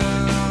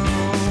now.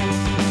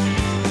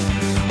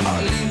 Oh,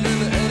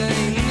 leaving it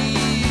ain't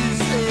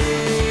easy.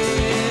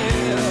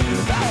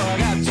 Oh, I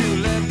got to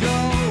let go.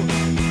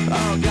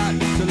 Oh, got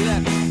to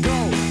let go.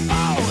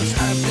 Oh, it's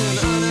acting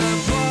an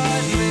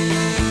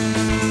apartment.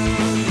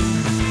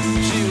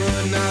 She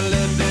would not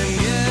let them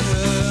get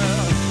her.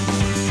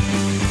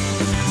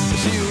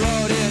 She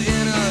wrote it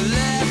in a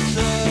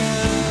letter.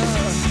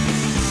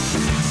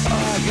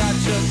 Oh, I got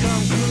to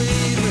come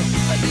clean.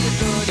 The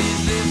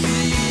authorities they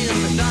see,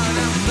 and darling,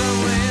 I'm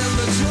somewhere in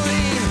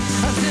between.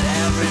 I said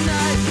every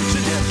night, she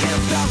just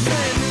can't stop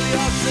saying New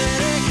York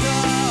City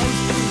calls,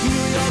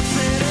 New York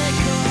City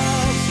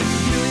calls,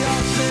 New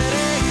York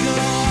City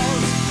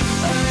calls.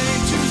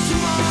 Ain't you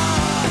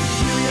smart?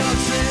 New York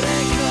City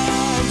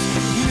calls,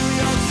 New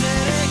York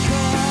City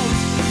calls,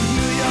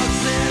 New York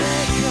City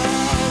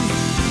calls.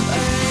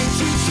 Ain't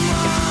you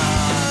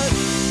smart?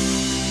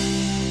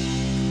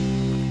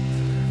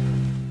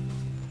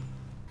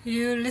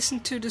 You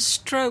listened to The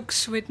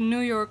Strokes with New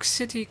York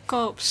City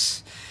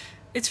Cops.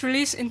 Its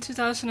release in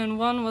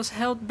 2001 was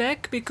held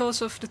back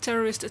because of the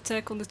terrorist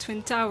attack on the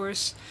Twin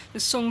Towers. The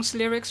song's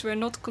lyrics were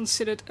not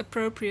considered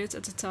appropriate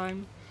at the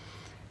time.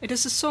 It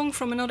is a song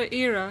from another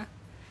era,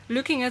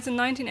 looking at the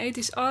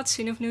 1980s art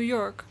scene of New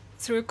York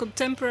through a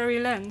contemporary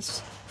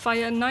lens.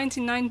 Via a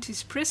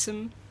 1990s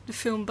prism, the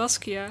film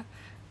Basquiat,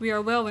 we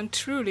are well and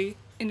truly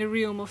in the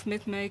realm of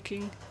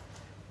myth-making.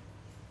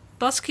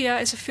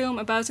 Basquiat is a film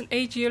about an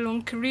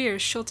 8-year-long career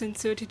shot in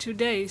 32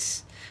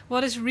 days.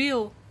 What is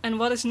real and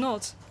what is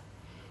not?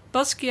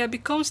 Basquiat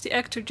becomes the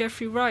actor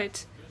Jeffrey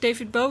Wright.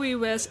 David Bowie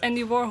wears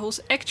Andy Warhol's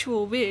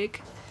actual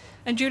wig,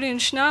 and Julian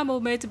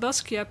Schnabel made the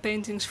Basquiat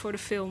paintings for the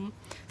film.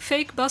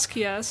 Fake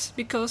Basquiats,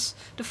 because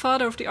the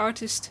father of the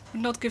artist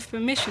would not give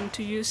permission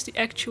to use the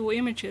actual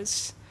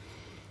images.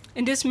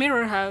 In this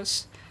mirror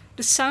house,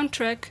 the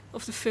soundtrack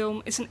of the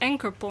film is an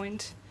anchor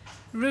point,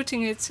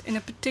 rooting it in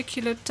a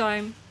particular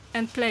time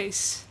and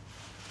place.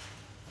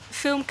 The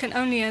film can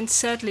only end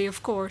sadly,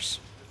 of course.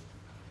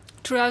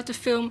 Throughout the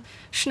film,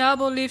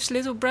 Schnabel leaves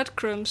little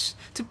breadcrumbs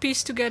to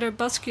piece together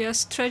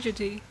Basquiat's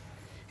tragedy.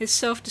 his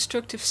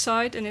self-destructive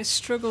side and his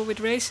struggle with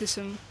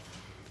racism.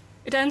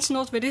 It ends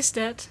not with his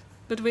death,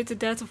 but with the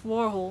death of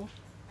Warhol,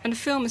 and the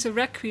film is a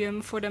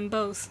requiem for them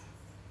both.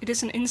 It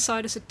is an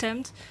insider's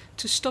attempt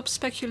to stop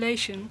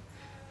speculation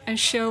and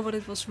show what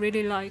it was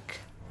really like.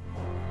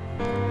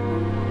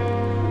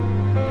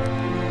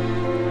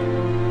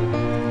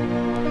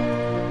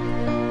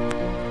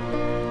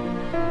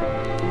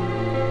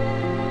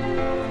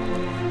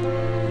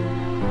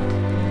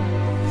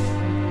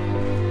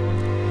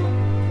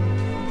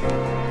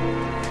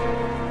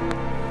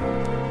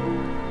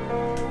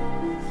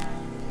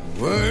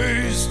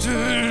 Wasted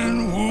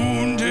and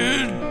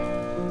wounded,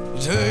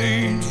 it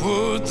ain't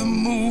what the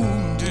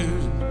moon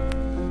did.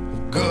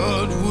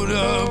 God, would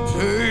I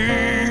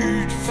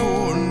paid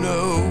for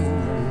now?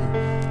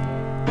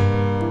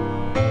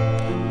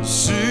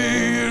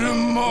 See you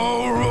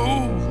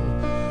tomorrow,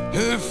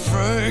 if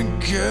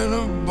Frank can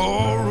I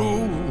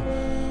borrow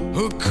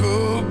a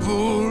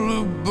couple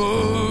of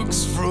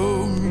bucks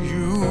from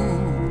you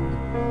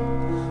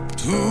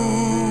to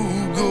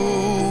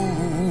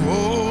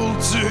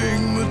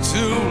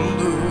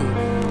Matilda,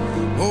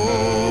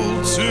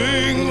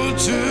 waltzing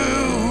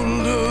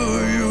Matilda,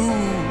 you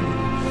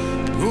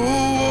go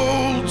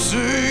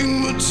waltzing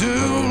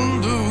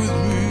Matilda with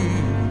me.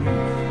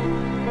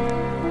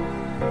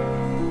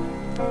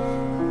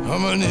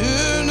 I'm an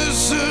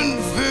innocent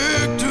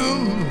victim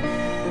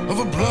of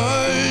a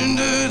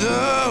blinded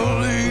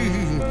alley,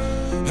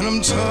 and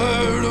I'm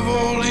tired of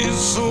all these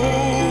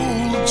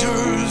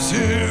soldiers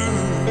here.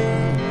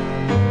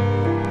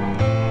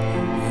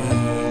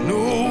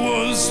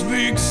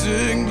 Speaks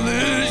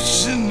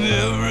English and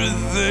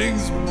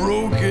everything's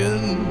broken,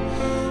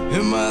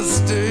 and my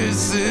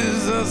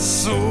stasis are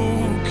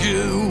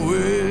soaking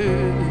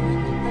wet.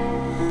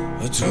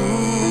 To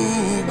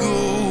go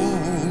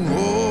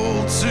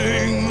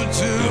waltzing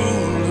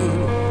Matilda,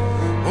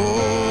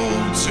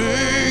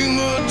 waltzing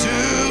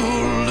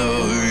Matilda,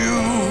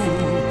 you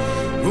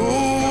go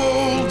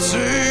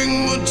waltzing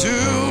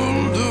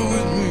Matilda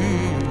with me.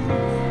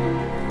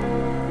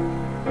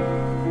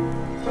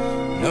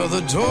 Now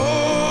the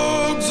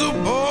dogs are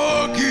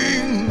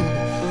barking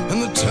and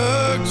the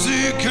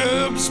taxi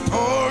cab's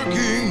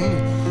parking.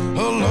 A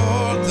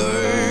lot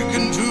they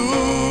can do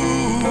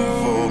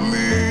for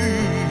me.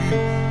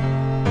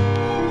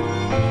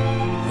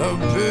 I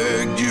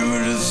begged you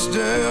to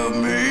stab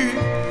me.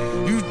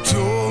 You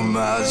tore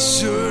my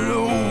shirt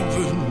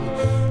open,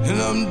 and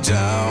I'm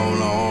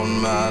down on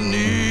my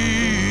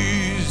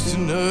knees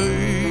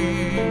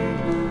tonight.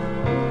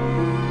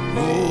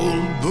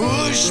 Old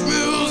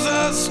Bushmills,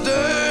 I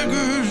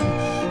staggered.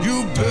 You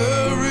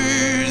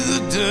buried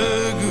the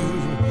dagger.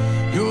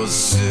 Your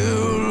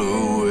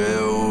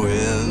silhouette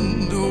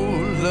window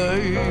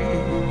light.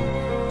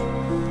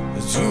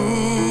 To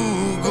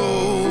go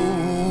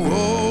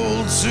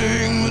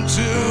waltzing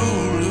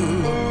Matilda,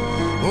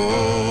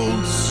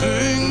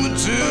 waltzing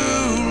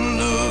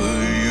Matilda,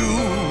 you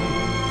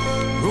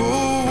go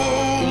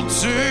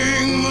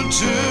waltzing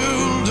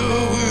Matilda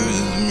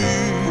with me.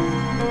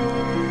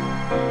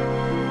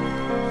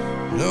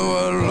 Now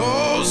I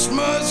lost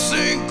my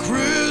St.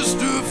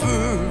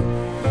 Christopher,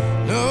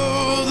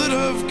 now that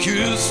I've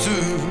kissed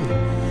her,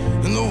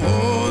 and the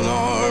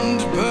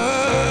one-armed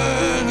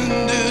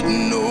bandit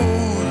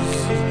knows,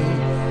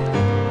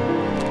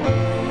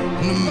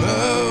 and the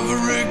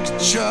maverick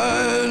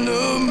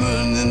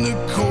Chinaman in the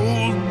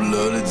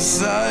cold-blooded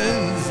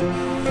signs,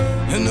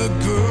 and the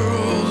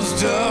girls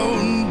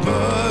down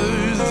by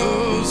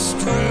the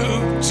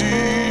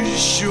striptease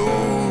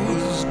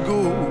shows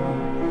go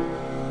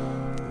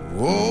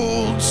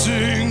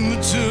waltzing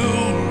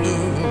Matilda,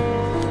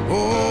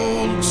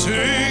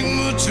 waltzing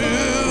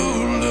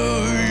Matilda,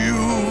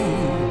 you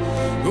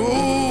go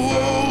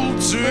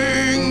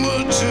waltzing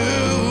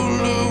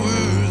Matilda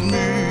with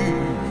me.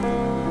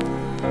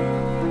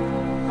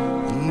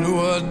 No,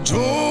 I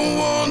don't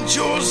want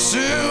your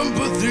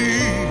sympathy.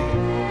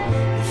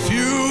 The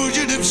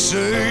fugitives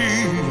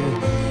say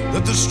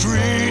that the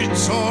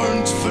streets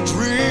aren't for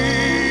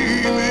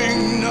dreaming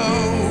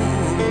now.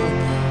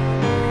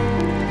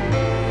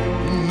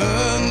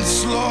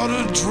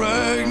 Manslaughter,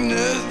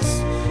 dragnets,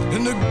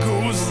 and the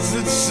ghosts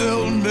that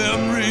sell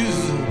memories.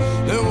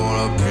 They want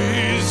a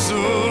piece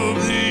of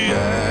the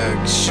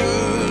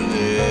action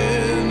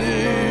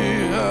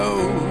anyhow.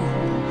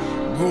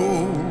 Go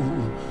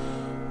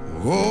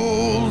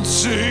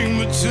waltzing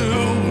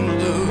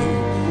Matilda,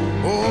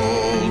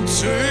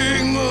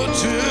 waltzing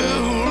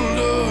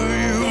Matilda,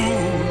 you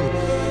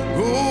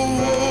go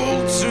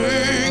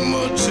waltzing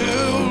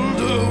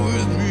Matilda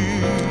with me.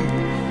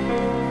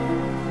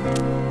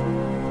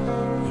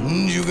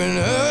 And you can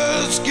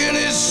ask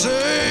any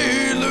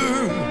sailor,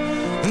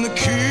 and the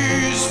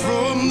keys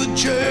from the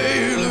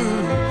jailer,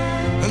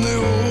 and the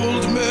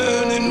old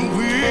men in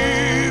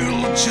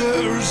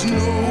wheelchairs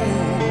know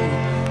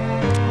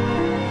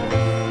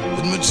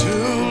that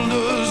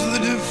Matilda's the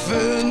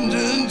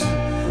defendant.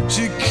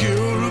 She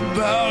killed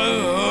about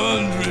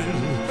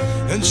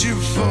 100, and she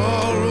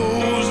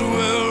follows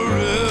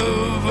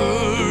wherever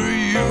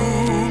you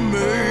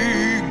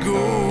may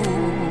go.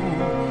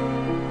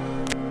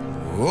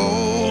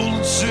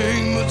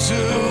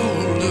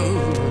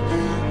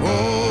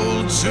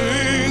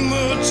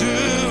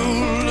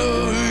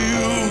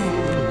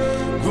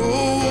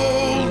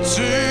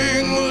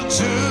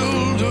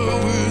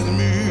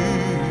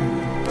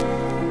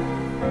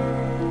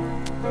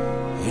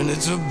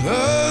 It's a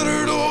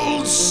battered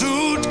old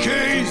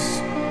suitcase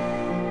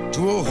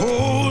to a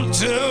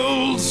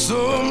hotel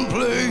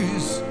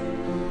someplace,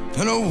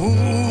 and a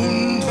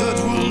wound that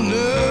will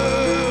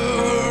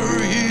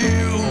never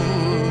heal.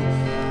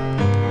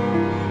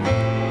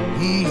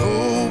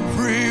 No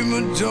prima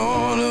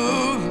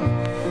donna,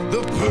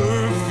 the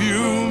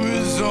perfume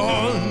is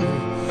on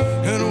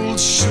an old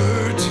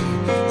shirt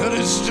that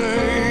is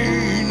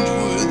stained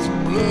with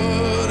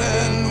blood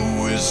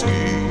and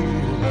whiskey.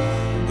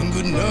 And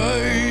good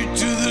night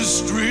to the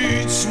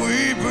street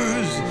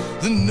sweepers,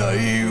 the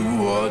night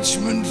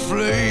watchmen,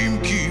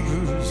 flame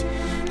keepers,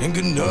 and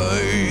good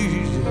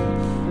night,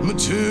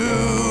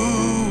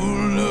 Matilda,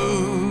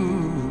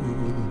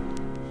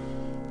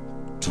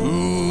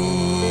 too.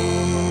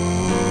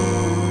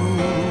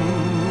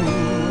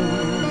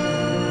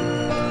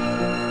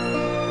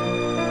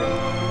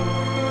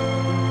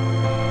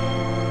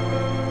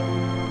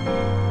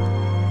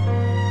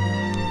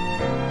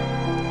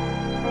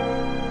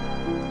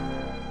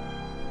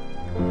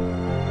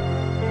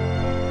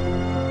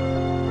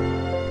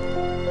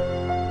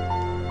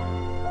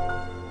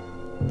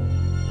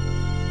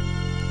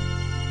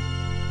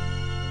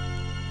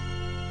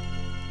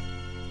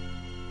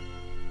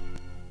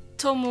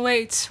 Tom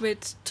Waits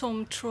with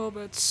Tom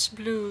Trollope's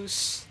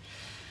Blues,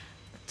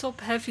 a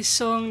top-heavy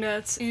song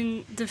that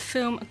in the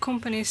film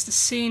accompanies the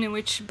scene in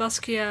which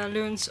Basquiat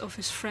learns of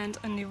his friend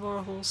Andy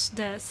Warhol's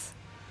death.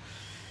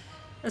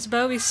 As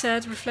Bowie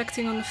said,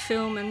 reflecting on the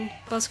film and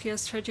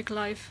Basquiat's tragic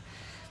life,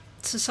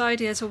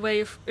 society has a way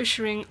of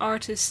ushering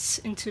artists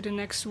into the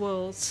next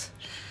world.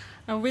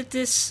 And with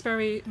this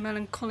very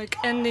melancholic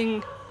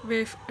ending,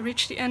 we've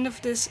reached the end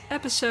of this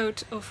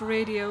episode of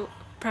Radio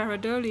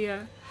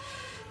Pareidolia.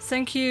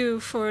 Thank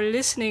you for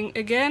listening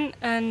again,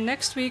 and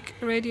next week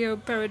Radio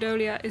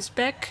Pareidolia is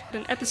back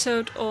with an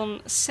episode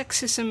on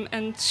sexism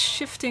and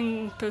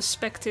shifting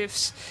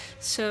perspectives,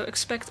 so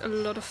expect a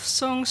lot of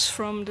songs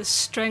from the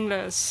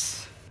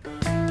Stranglers.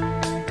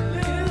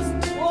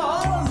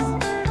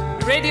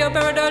 Radio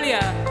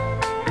Pareidolia.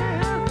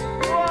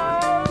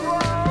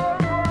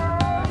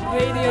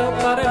 Radio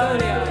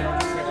Pareidolia.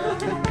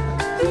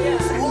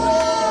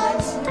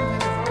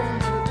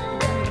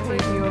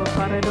 Radio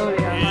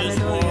Pareidolia.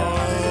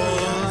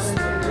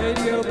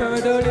 Radio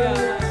Pareidolia.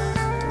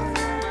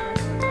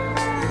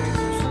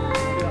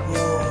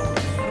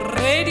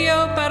 Radio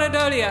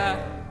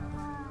Pareidolia.